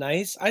weather's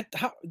nice,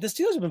 the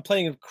Steelers have been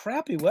playing in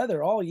crappy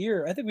weather all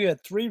year. I think we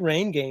had 3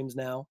 rain games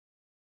now.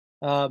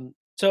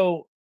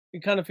 So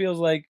it kind of feels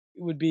like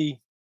it would be,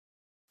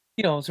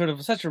 sort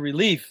of such a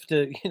relief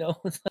to,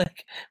 it's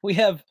like we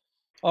have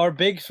our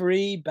big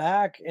 3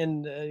 back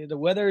and the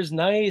weather is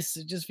nice.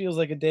 It just feels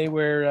like a day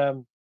where,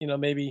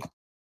 maybe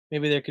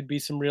there could be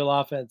some real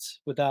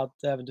offense without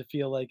having to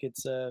feel like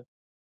it's,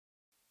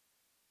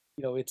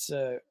 it's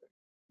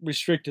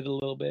restricted a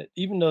little bit.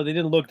 Even though they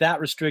didn't look that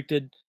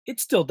restricted, it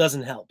still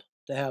doesn't help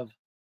to have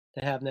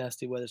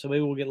nasty weather. So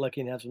maybe we'll get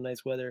lucky and have some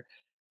nice weather.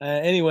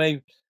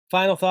 Anyway,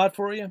 final thought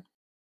for you.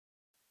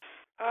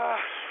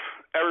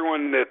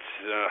 Everyone that's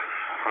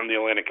on the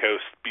Atlantic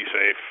coast, be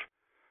safe.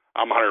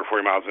 I'm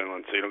 140 miles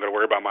inland, so you don't got to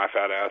worry about my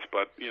fat ass.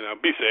 But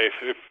be safe.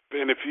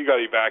 If you got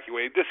to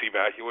evacuate,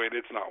 disevacuate.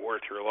 It's not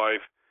worth your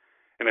life.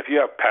 And if you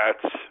have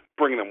pets,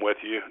 bring them with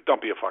you.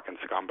 Don't be a fucking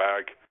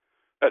scumbag.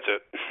 That's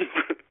it.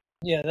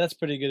 Yeah, that's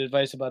pretty good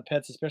advice about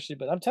pets, especially.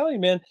 But I'm telling you,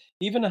 man,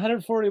 even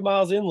 140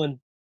 miles inland,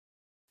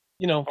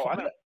 the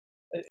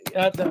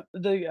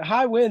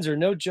high winds are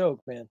no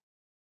joke, man.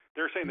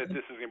 They're saying that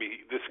this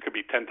could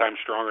be 10 times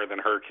stronger than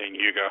Hurricane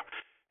Hugo,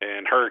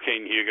 and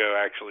Hurricane Hugo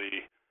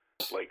actually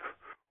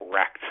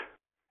wrecked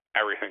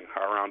everything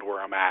around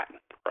where I'm at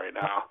right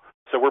now.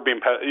 So we're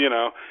being,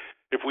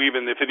 if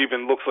it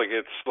even looks like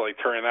it's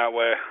turning that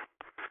way,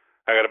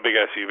 I got a big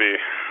SUV,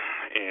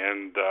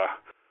 and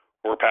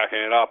we're packing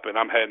it up, and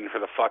I'm heading for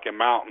the fucking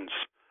mountains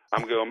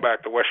I'm going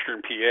back to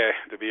Western PA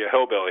to be a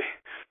hillbilly.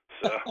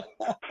 So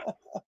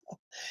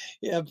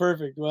Yeah,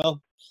 perfect.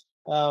 Well,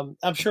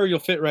 I'm sure you'll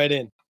fit right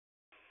in.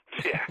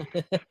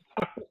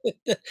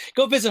 yeah,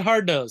 Go visit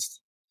Hard Nosed.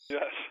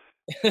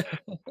 yes.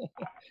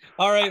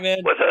 All right, man.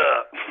 What's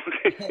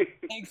up?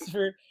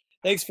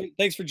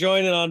 Thanks for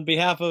joining on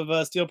behalf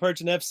of Steel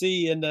Perch and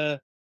FC and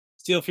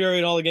Steel Fury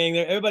and all the gang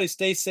there. Everybody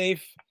stay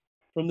safe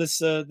from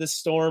this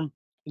storm.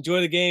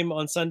 Enjoy the game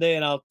on Sunday,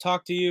 and I'll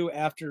talk to you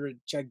after a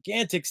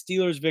gigantic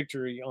Steelers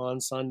victory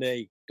on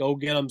Sunday. Go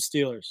get them,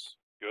 Steelers.